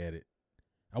back at it,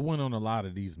 I went on a lot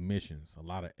of these missions, a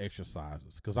lot of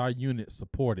exercises, because our unit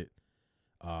supported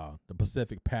the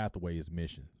Pacific Pathways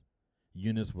missions.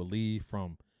 Units would leave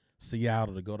from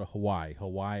Seattle to go to Hawaii,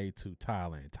 Hawaii to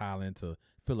Thailand, Thailand to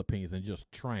Philippines, and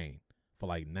just train for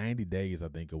like 90 days, I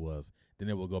think it was. Then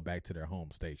they will go back to their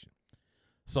home station.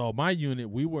 So my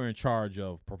unit, we were in charge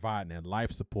of providing that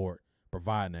life support,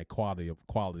 providing that quality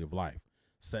of life,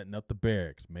 setting up the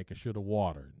barracks, making sure the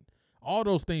water, all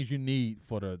those things you need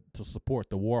to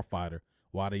support the warfighter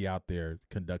while they out there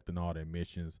conducting all their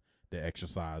missions, their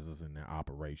exercises, and their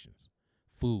operations.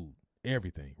 Food,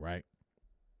 everything, right?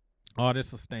 All their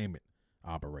sustainment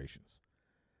operations.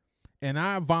 And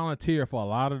I volunteered for a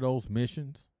lot of those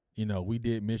missions. We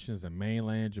did missions in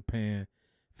mainland Japan,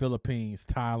 Philippines,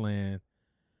 Thailand,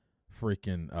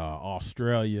 freaking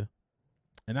Australia.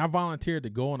 And I volunteered to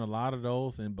go on a lot of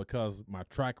those, and because my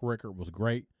track record was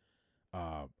great,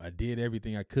 I did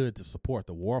everything I could to support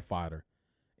the warfighter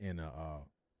in a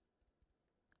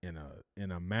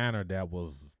manner that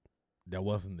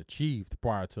wasn't achieved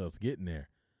prior to us getting there.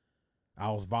 I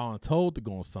was voluntold to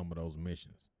go on some of those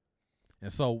missions.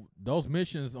 And so those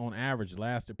missions on average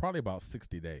lasted probably about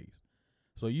 60 days.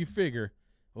 So you figure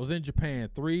I was in Japan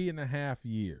 3.5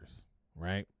 years,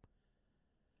 right?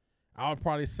 I would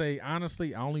probably say,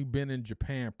 honestly, I only been in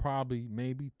Japan probably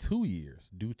maybe 2 years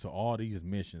due to all these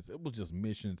missions. It was just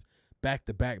missions, back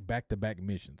to back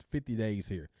missions, 50 days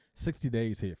here, 60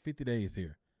 days here, 50 days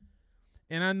here.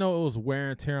 And I know it was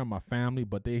wear and tear on my family,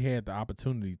 but they had the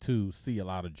opportunity to see a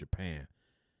lot of Japan.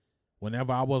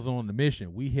 Whenever I was on the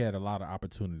mission, we had a lot of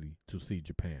opportunity to see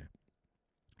Japan.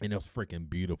 And it was freaking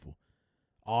beautiful.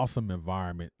 Awesome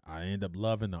environment. I ended up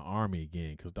loving the Army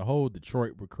again because the whole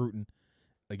Detroit recruiting,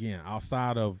 again,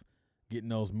 outside of getting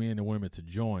those men and women to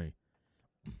join,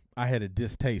 I had a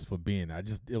distaste for being. It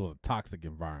was a toxic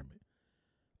environment.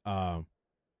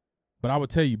 But I would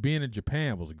tell you, being in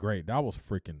Japan was great. That was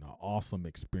freaking an awesome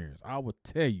experience. I would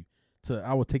tell you,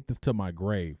 I would take this to my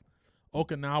grave.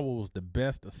 Okinawa was the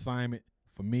best assignment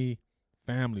for me,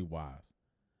 family-wise.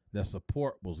 The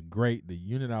support was great. The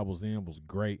unit I was in was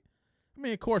great. I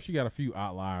mean, of course, you got a few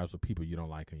outliers of people you don't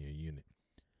like in your unit.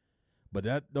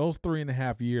 But those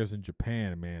 3.5 years in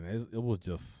Japan, man, it was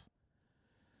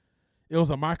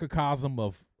a microcosm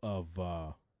of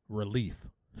relief,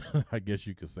 I guess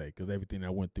you could say, because everything I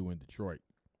went through in Detroit.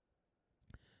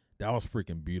 That was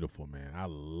freaking beautiful, man. I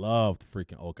loved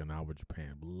freaking Okinawa,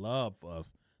 Japan. Love for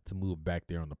us to move back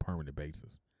there on a permanent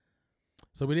basis.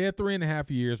 So we did 3.5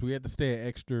 years. We had to stay an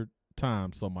extra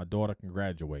time so my daughter can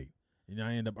graduate.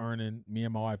 And me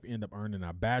and my wife end up earning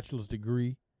a bachelor's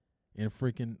degree in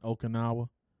freaking Okinawa.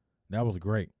 That was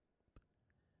great.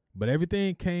 But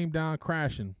everything came down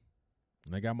crashing,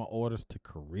 and I got my orders to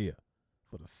Korea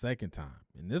for the second time.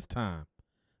 And this time,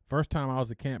 first time I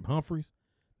was at Camp Humphreys,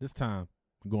 this time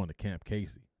I'm going to Camp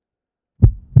Casey.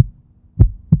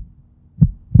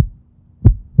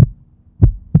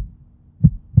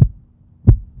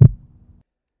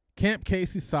 Camp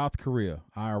Casey, South Korea.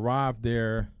 I arrived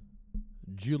there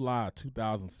July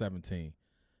 2017.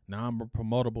 Now I'm a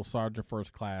promotable sergeant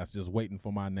first class, just waiting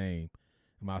for my name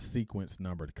and my sequence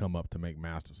number to come up to make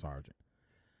master sergeant.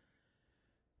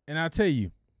 And I tell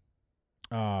you,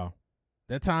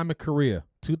 that time in Korea,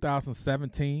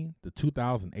 2017 to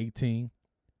 2018,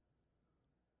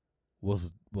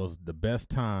 was the best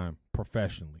time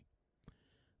professionally.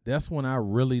 That's when I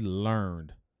really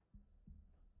learned,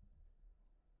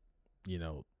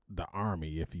 the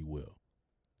Army, if you will.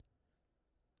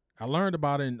 I learned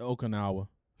about it in Okinawa,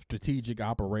 strategic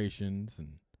operations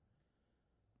and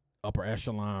upper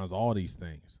echelons, all these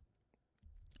things.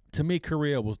 To me,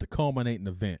 Korea was the culminating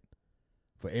event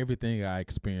for everything I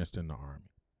experienced in the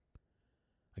Army.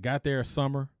 I got there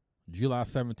summer, July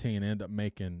 17, and ended up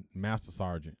making Master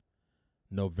Sergeant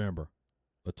November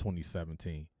of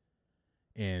 2017.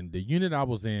 And the unit I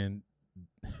was in,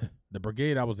 the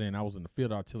brigade I was in the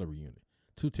Field Artillery Unit,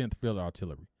 210th Field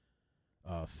Artillery,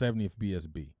 70th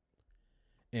BSB.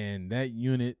 And that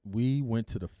unit, we went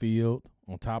to the field,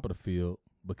 on top of the field,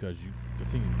 because you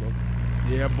continue to go.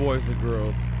 Yeah, boys and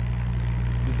girls.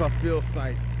 This is our field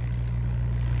site.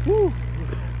 Woo!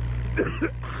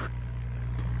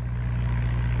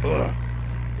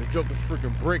 This joker's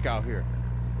freaking brick out here.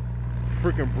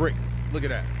 Freaking brick. Look at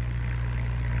that.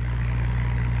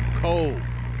 Cold.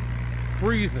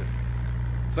 Freezing.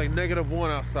 It's like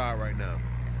 -1 outside right now.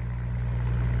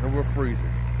 And we're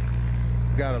freezing.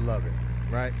 Gotta love it,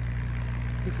 right?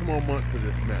 6 more months of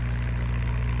this mess.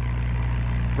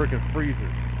 Freaking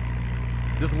freezing.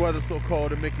 This weather's so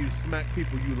cold it make you smack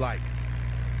people you like.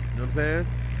 You know what I'm saying?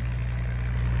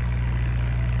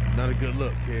 Not a good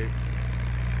look, kid.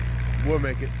 We'll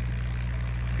make it.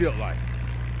 Field life.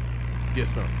 Get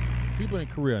some. People in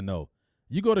Korea know.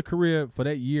 You go to Korea for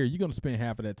that year, you're going to spend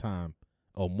half of that time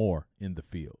or more in the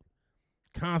field.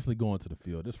 Constantly going to the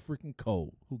field. It's freaking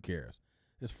cold. Who cares?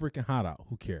 It's freaking hot out.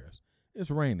 Who cares?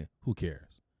 It's raining. Who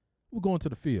cares? We're going to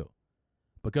the field.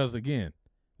 Because, again,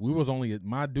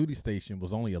 my duty station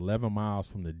was only 11 miles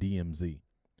from the DMZ.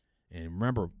 And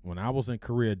remember, when I was in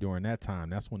Korea during that time,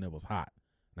 that's when it was hot.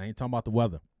 And I ain't talking about the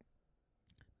weather.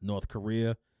 North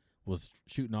Korea was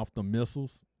shooting off the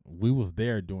missiles. We was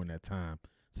there during that time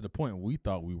to the point where we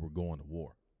thought we were going to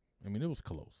war. I mean, it was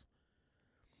close.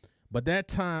 But that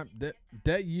time,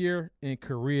 that year in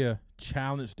Korea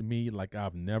challenged me like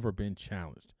I've never been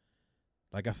challenged.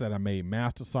 Like I said, I made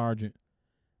Master Sergeant,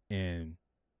 and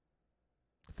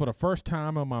For the first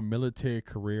time in my military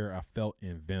career, I felt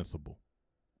invincible.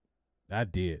 I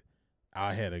did.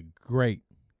 I had a great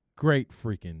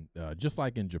freaking, just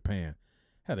like in Japan,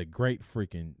 had a great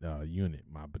freaking unit.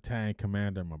 My battalion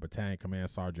commander, my battalion command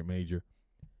sergeant major,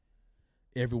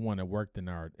 everyone that worked in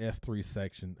our S3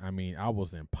 section. I mean, I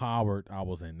was empowered. I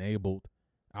was enabled.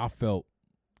 I felt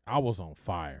I was on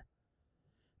fire.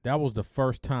 That was the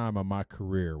first time in my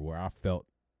career where I felt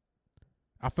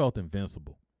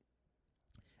invincible.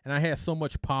 And I had so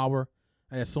much power.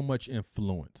 I had so much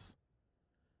influence.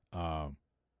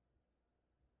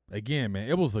 Again, man,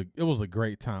 it was a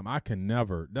great time. I can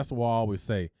never. That's why I always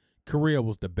say, Korea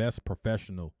was the best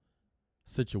professional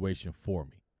situation for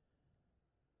me,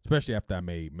 especially after I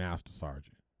made Master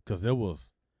Sergeant, because it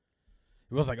was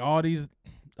like all these.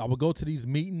 I would go to these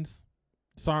meetings,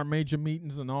 sergeant major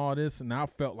meetings, and all this, and I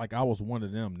felt like I was one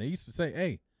of them. They used to say,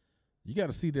 "Hey, you got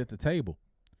a seat at the table,"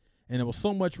 and there was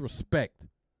so much respect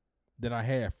that I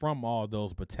had from all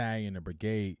those battalion and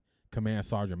brigade command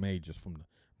sergeant majors, from the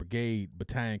brigade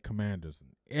battalion commanders,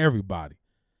 and everybody.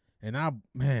 And I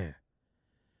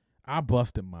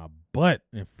busted my butt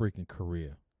in freaking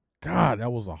Korea. God,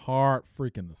 that was a hard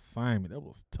freaking assignment. It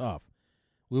was tough.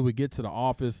 We would get to the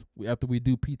office after we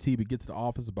do PT. We get to the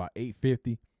office about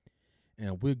 8:50,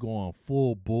 and we're going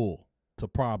full bull to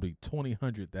probably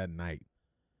 2000 that night.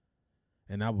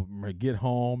 And I would get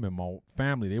home, and my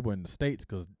family, they were in the States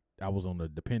because I was on a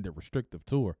dependent restrictive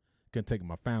tour. Couldn't take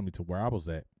my family to where I was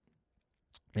at.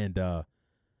 And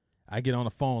I get on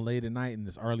the phone late at night, and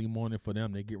it's early morning for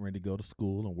them. They get ready to go to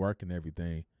school and work and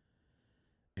everything.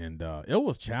 And it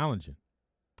was challenging.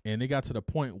 And it got to the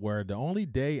point where the only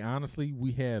day, honestly,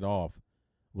 we had off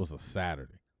was a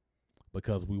Saturday,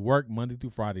 because we worked Monday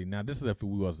through Friday. Now, this is if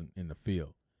we wasn't in the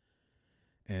field.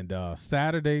 And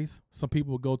Saturdays, some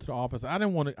people would go to the office. I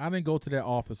didn't go to that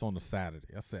office on the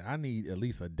Saturday. I said, I need at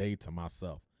least a day to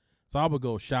myself. So I would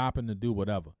go shopping and do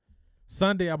whatever.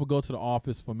 Sunday, I would go to the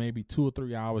office for maybe 2 or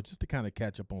 3 hours just to kind of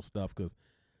catch up on stuff, because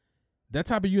that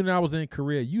type of unit I was in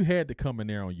Korea, you had to come in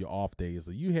there on your off days,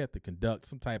 or you had to conduct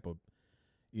some type of,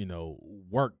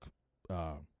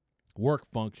 work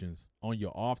functions on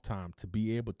your off time to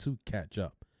be able to catch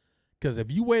up. Because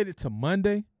if you waited till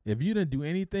Monday, if you didn't do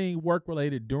anything work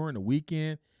related during the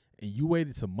weekend and you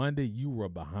waited till Monday, you were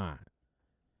behind.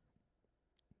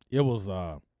 It was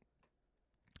a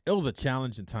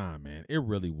challenging time, man. It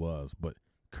really was. But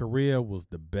Korea was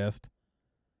the best.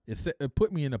 It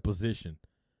put me in a position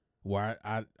where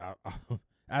I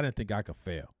didn't think I could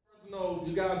fail. No,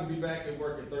 you guys will be back at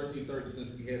work at 13:30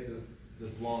 since we had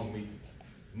this long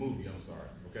movie.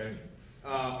 Okay.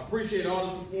 Appreciate all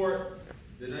the support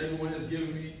that everyone has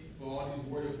given me for all these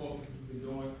warrior focus we've been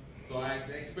doing. So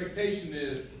the expectation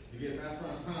is to get Master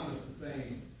Thomas the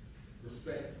same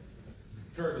respect,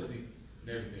 courtesy, and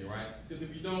everything, right? Because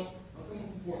if you don't, I'll come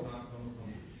up to Fort Knox. I'm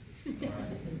gonna come. All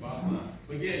right. Bottom line.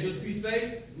 But yeah, just be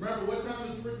safe. Remember, what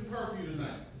time is freaking curfew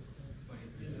tonight?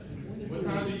 What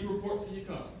time do you report till you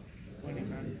come?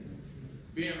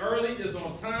 Being early is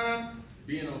on time.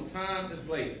 Being on time is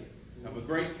late. Have a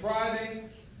great Friday.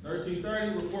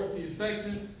 13:30. Report to your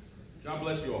sections. God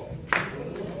bless you all.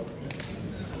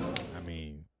 I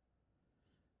mean,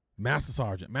 Master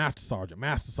Sergeant.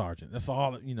 That's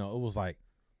all, it was like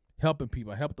helping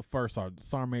people. I helped the first sergeant,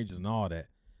 sergeant majors, and all that.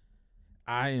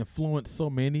 I influenced so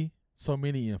many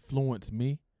influenced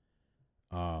me.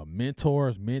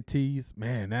 Mentors, mentees,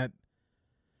 man, that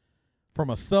from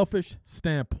a selfish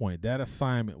standpoint, that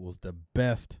assignment was the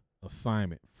best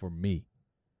assignment for me.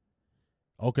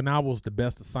 Okinawa was the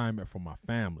best assignment for my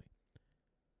family.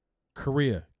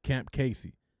 Korea, Camp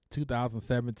Casey,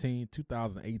 2017,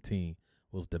 2018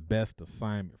 was the best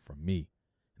assignment for me.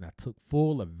 And I took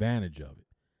full advantage of it.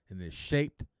 And it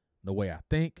shaped the way I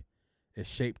think. It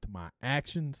shaped my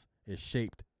actions. It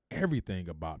shaped everything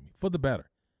about me for the better.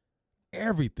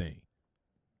 Everything.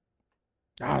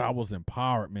 God, I was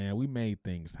empowered, man. We made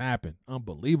things happen.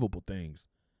 Unbelievable things.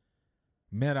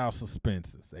 Met our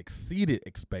suspenses. Exceeded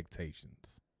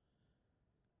expectations.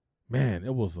 Man,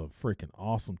 it was a freaking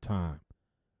awesome time.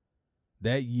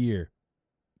 That year,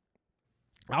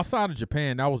 outside of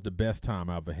Japan, that was the best time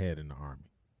I ever had in the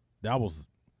Army. That was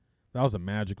a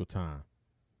magical time.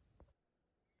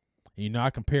 And, I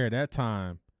compare that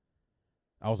time.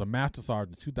 I was a Master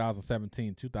Sergeant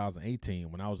 2017,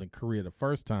 2018 when I was in Korea the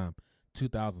first time,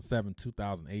 2007,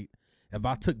 2008. If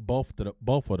I took both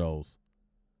of those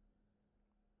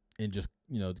and just,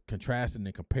 contrasted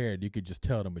and compared, you could just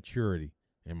tell the maturity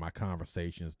in my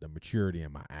conversations, the maturity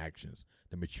in my actions,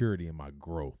 the maturity in my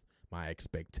growth, my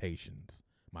expectations,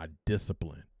 my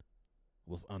discipline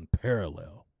was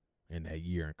unparalleled in that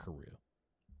year in Korea.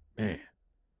 Man,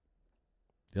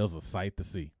 It was a sight to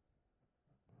see.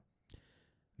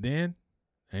 Then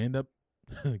I end up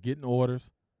getting orders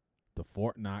to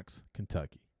Fort Knox,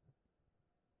 Kentucky.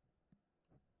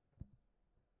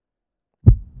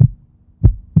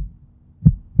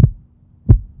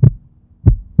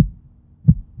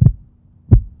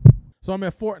 So I'm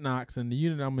at Fort Knox, and the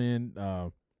unit I'm in,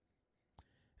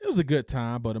 it was a good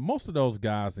time, but most of those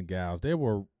guys and gals, they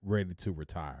were ready to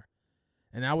retire.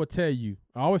 And I would tell you,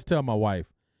 I always tell my wife,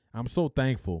 I'm so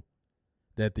thankful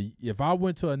that if I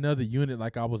went to another unit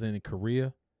like I was in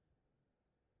Korea,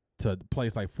 to a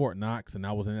place like Fort Knox, and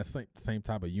I was in that same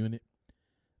type of unit,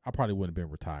 I probably wouldn't have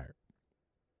been retired.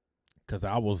 Because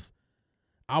I was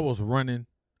running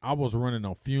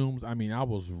on fumes. I mean, I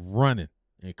was running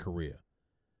in Korea.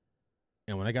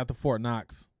 And when I got to Fort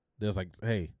Knox, there's like,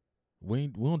 hey, we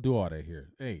don't do all that here.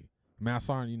 Hey, Mass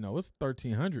Sergeant, it's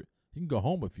 1300. You can go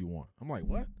home if you want. I'm like,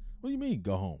 what? What do you mean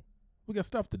go home? We got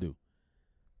stuff to do.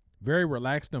 Very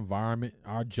relaxed environment.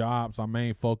 Our jobs, our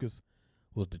main focus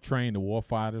was to train the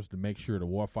warfighters, to make sure the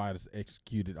warfighters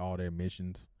executed all their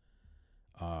missions.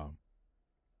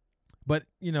 But,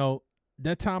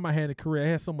 that time I had in Korea, I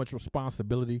had so much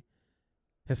responsibility,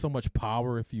 had so much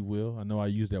power, if you will. I know I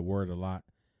use that word a lot.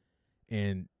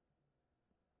 And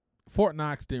Fort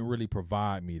Knox didn't really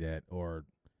provide me that or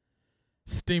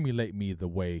stimulate me the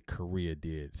way Korea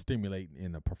did, stimulate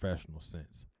in a professional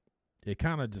sense. It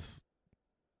kind of just,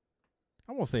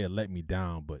 I won't say it let me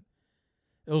down, but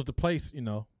it was the place,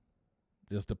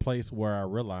 it's the place where I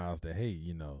realized that, hey,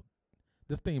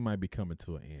 this thing might be coming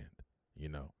to an end,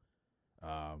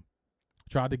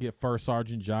 Tried to get first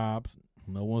sergeant jobs.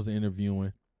 No one's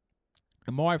interviewing.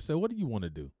 And my wife said, what do you want to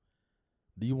do?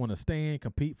 Do you want to stay in,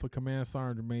 compete for command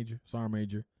sergeant major,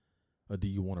 or do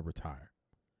you want to retire?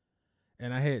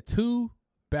 And I had 2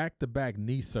 back-to-back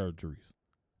knee surgeries.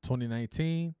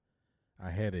 2019, I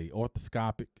had a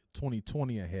orthoscopic.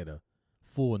 2020, I had a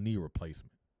full knee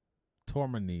replacement. Tore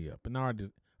my knee up, and I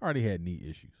already had knee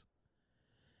issues.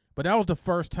 But that was the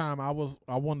first time I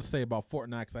want to say about Fort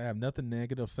Knox. I have nothing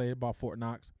negative to say about Fort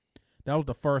Knox. That was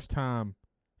the first time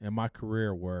in my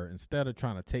career where instead of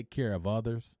trying to take care of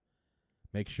others,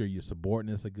 make sure your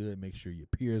subordinates are good, make sure your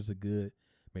peers are good,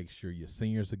 make sure your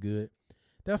seniors are good.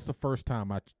 That's the first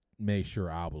time I made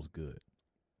sure I was good.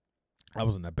 I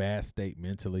was in a bad state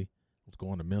mentally. I was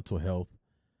going to mental health.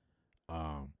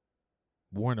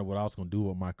 Wondering what I was going to do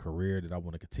with my career. Did I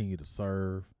want to continue to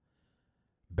serve?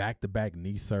 Back-to-back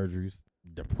knee surgeries,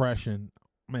 depression.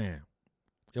 Man,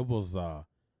 it was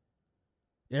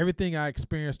everything I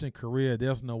experienced in Korea.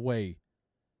 There's no way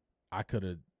I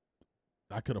could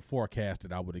have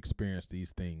forecasted I would experience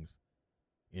these things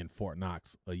in Fort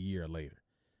Knox a year later.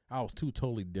 I was 2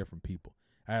 totally different people.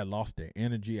 I had lost that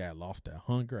energy. I had lost that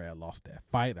hunger. I had lost that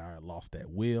fight. I had lost that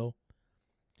will.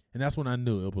 And that's when I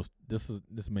knew it was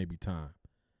this may be time.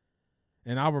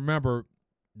 And I remember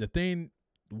the thing,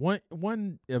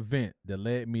 one event that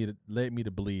led me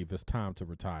to believe it's time to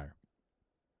retire.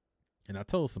 And I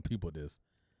told some people this.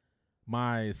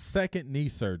 My second knee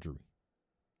surgery,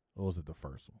 or was it the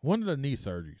first one? One of the knee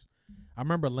surgeries. I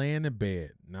remember laying in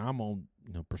bed. Now I'm on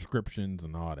prescriptions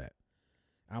and all that.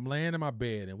 I'm laying in my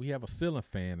bed, and we have a ceiling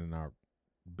fan in our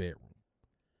bedroom.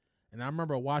 And I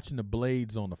remember watching the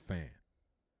blades on the fan.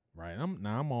 Right, I'm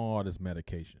on all this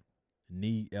medication,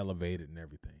 knee elevated and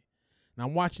everything. And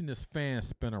I'm watching this fan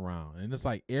spin around, and it's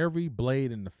like every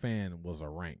blade in the fan was a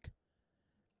rank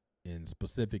in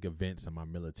specific events in my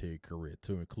military career,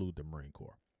 to include the Marine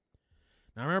Corps.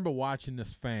 Now I remember watching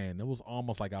this fan. It was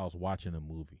almost like I was watching a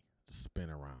movie, just spin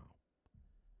around.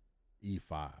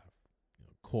 E5,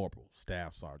 corporal,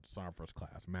 staff sergeant, sergeant first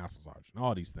class, master sergeant,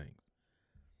 all these things.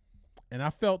 And I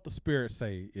felt the spirit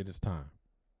say, it is time.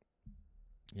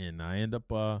 And I end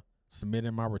up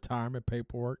submitting my retirement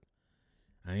paperwork.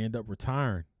 I end up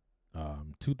retiring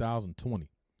 2020.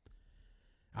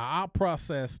 I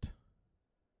outprocessed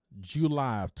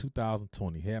July of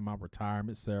 2020. Had my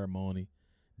retirement ceremony,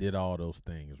 did all those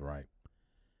things, right?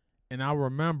 And I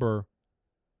remember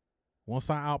once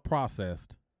I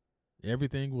outprocessed,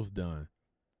 everything was done.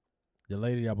 The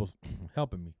lady that was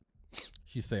helping me,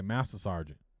 she said, Master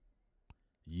Sergeant,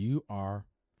 you are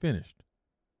finished.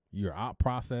 You're out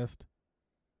processed.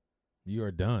 You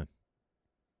are done.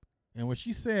 And when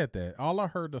she said that, all I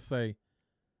heard her say,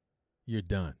 you're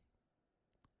done.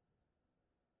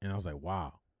 And I was like,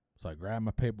 wow. So I grabbed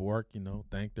my paperwork,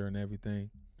 thanked her and everything.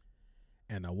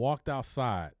 And I walked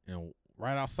outside, and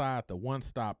right outside the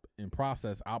one-stop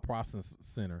out process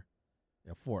center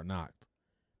at Fort Knox,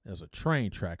 there's a train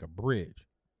track, a bridge.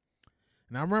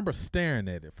 And I remember staring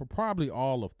at it for probably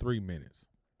all of 3 minutes.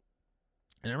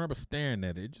 And I remember staring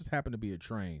at it. It just happened to be a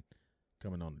train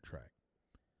coming on the track.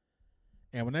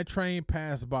 And when that train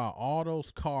passed by, all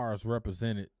those cars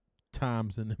represented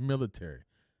times in the military,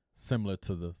 similar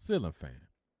to the ceiling fan.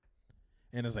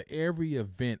 And it's like every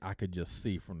event I could just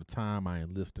see from the time I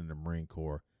enlisted in the Marine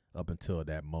Corps up until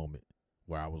that moment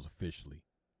where I was officially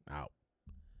out.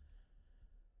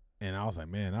 And I was like,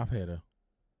 man,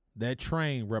 that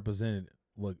train represented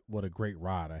what a great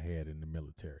ride I had in the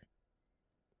military.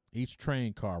 Each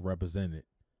train car represented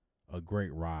a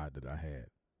great ride that I had.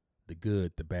 The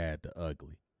good, the bad, the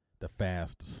ugly, the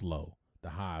fast, the slow, the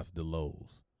highs, the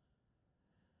lows,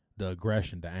 the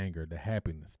aggression, the anger, the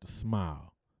happiness, the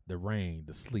smile, the rain,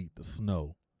 the sleet, the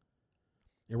snow.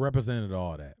 It represented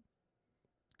all that.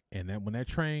 And then when that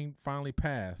train finally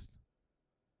passed,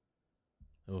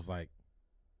 it was like,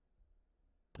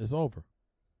 it's over.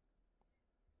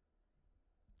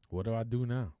 What do I do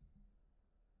now?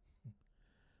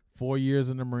 4 years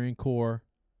in the Marine Corps,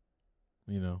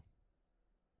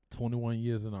 21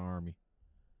 years in the Army.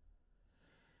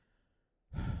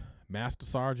 Master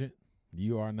Sergeant,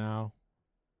 you are now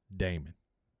Damon.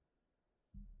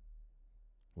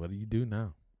 What do you do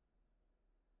now?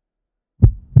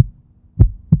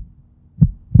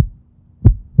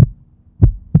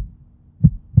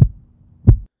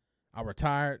 I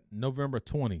retired November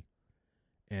 20,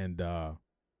 and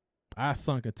I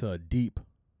sunk into a deep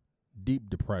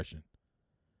depression.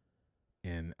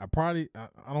 And I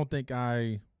don't think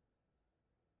I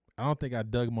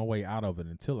dug my way out of it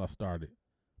until I started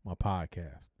my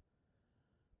podcast.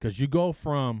 Because you go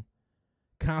from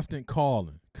constant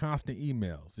calling, constant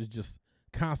emails, it's just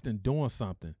constant doing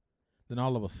something, then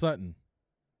all of a sudden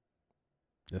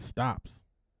it stops.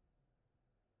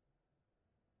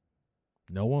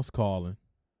 No one's calling.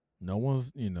 No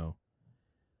one's,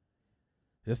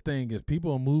 this thing is,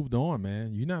 people have moved on,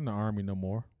 man. You're not in the Army no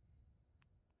more.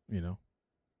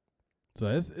 So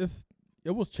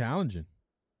it was challenging,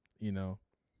 going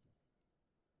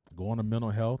to mental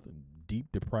health and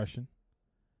deep depression.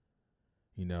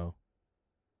 I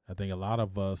think a lot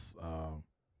of us,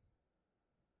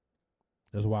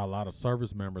 that's why a lot of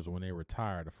service members, when they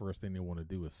retire, the first thing they want to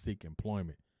do is seek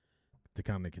employment to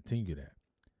kind of continue that.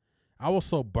 I was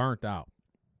so burnt out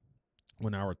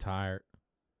when I retired.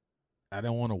 I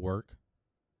didn't want to work,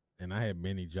 and I had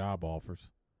many job offers.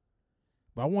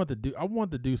 But I wanted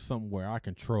to do something where I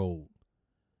controlled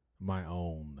my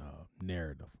own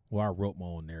narrative, where I wrote my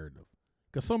own narrative.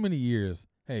 Because so many years,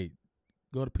 hey,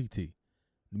 go to PT,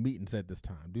 the meeting's at this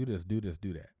time, do this, do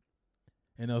that.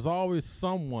 And there's always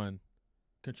someone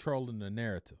controlling the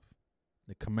narrative,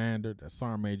 the commander, the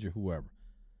sergeant major, whoever.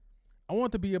 I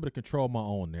want to be able to control my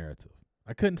own narrative.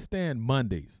 I couldn't stand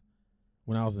Mondays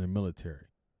when I was in the military.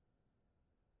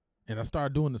 And I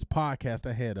started doing this podcast.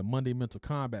 I had a Monday Mental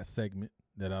Combat segment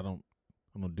that I don't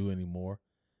do anymore.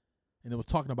 And it was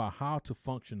talking about how to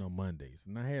function on Mondays.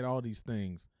 And I had all these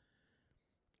things.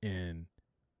 And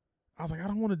I was like, I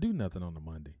don't want to do nothing on a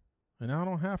Monday. And I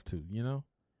don't have to,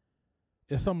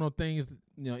 It's some of the things,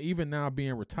 even now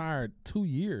being retired 2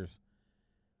 years,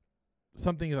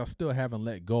 some things I still haven't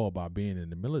let go about being in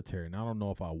the military. And I don't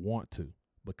know if I want to,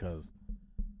 because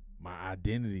my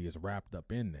identity is wrapped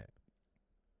up in that.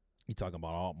 You're talking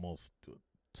about almost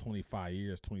 25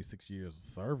 years, 26 years of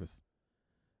service.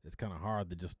 It's kind of hard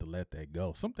to let that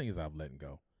go. Some things I've let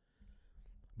go.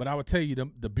 But I would tell you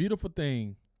the beautiful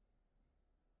thing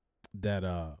that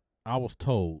I was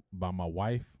told by my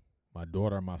wife, my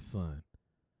daughter, and my son.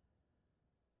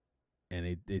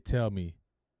 And they tell me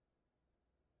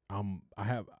I'm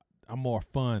more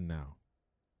fun now.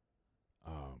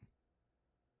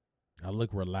 I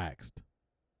look relaxed.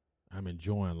 I'm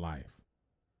enjoying life.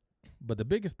 But the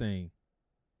biggest thing,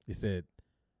 they said,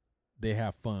 they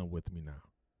have fun with me now.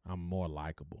 I'm more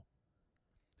likable.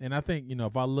 And I think,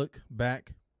 if I look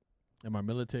back in my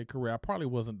military career, I probably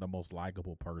wasn't the most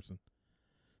likable person,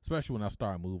 especially when I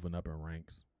started moving up in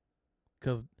ranks.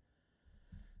 Because,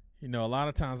 a lot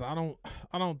of times I don't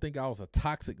think I was a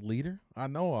toxic leader. I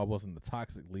know I wasn't a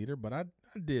toxic leader, but I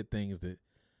did things that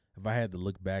if I had to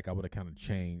look back, I would have kind of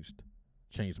changed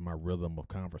my rhythm of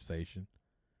conversation.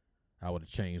 I would have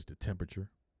changed the temperature,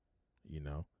 And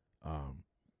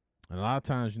a lot of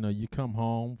times, you come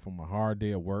home from a hard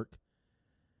day of work,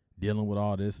 dealing with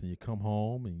all this, and you come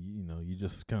home and, you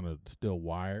just kind of still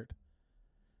wired.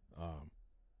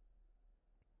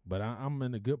 But I'm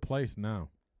in a good place now.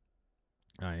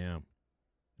 I am.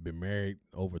 Been married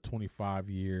over 25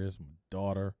 years. My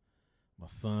daughter, my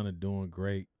son are doing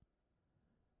great.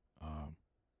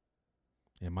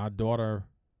 And my daughter,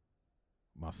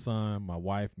 my son, my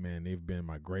wife, man, they've been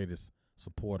my greatest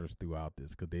supporters throughout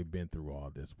this because they've been through all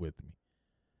this with me.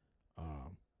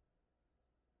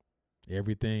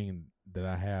 Everything that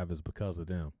I have is because of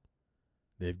them.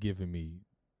 They've given me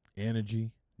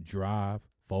energy, drive,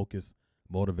 focus,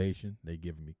 motivation. They've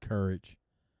given me courage.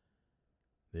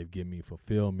 They've given me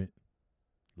fulfillment,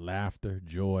 laughter,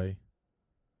 joy,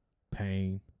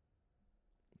 pain.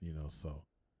 So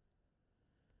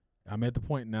I'm at the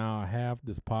point now I have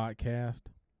this podcast.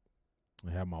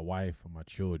 I have my wife and my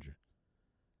children.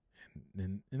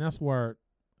 And that's where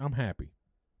I'm happy.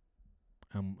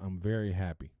 I'm very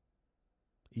happy.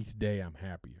 Each day I'm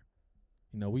happier.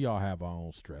 We all have our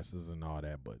own stresses and all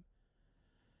that, but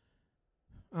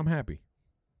I'm happy.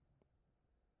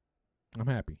 I'm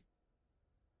happy.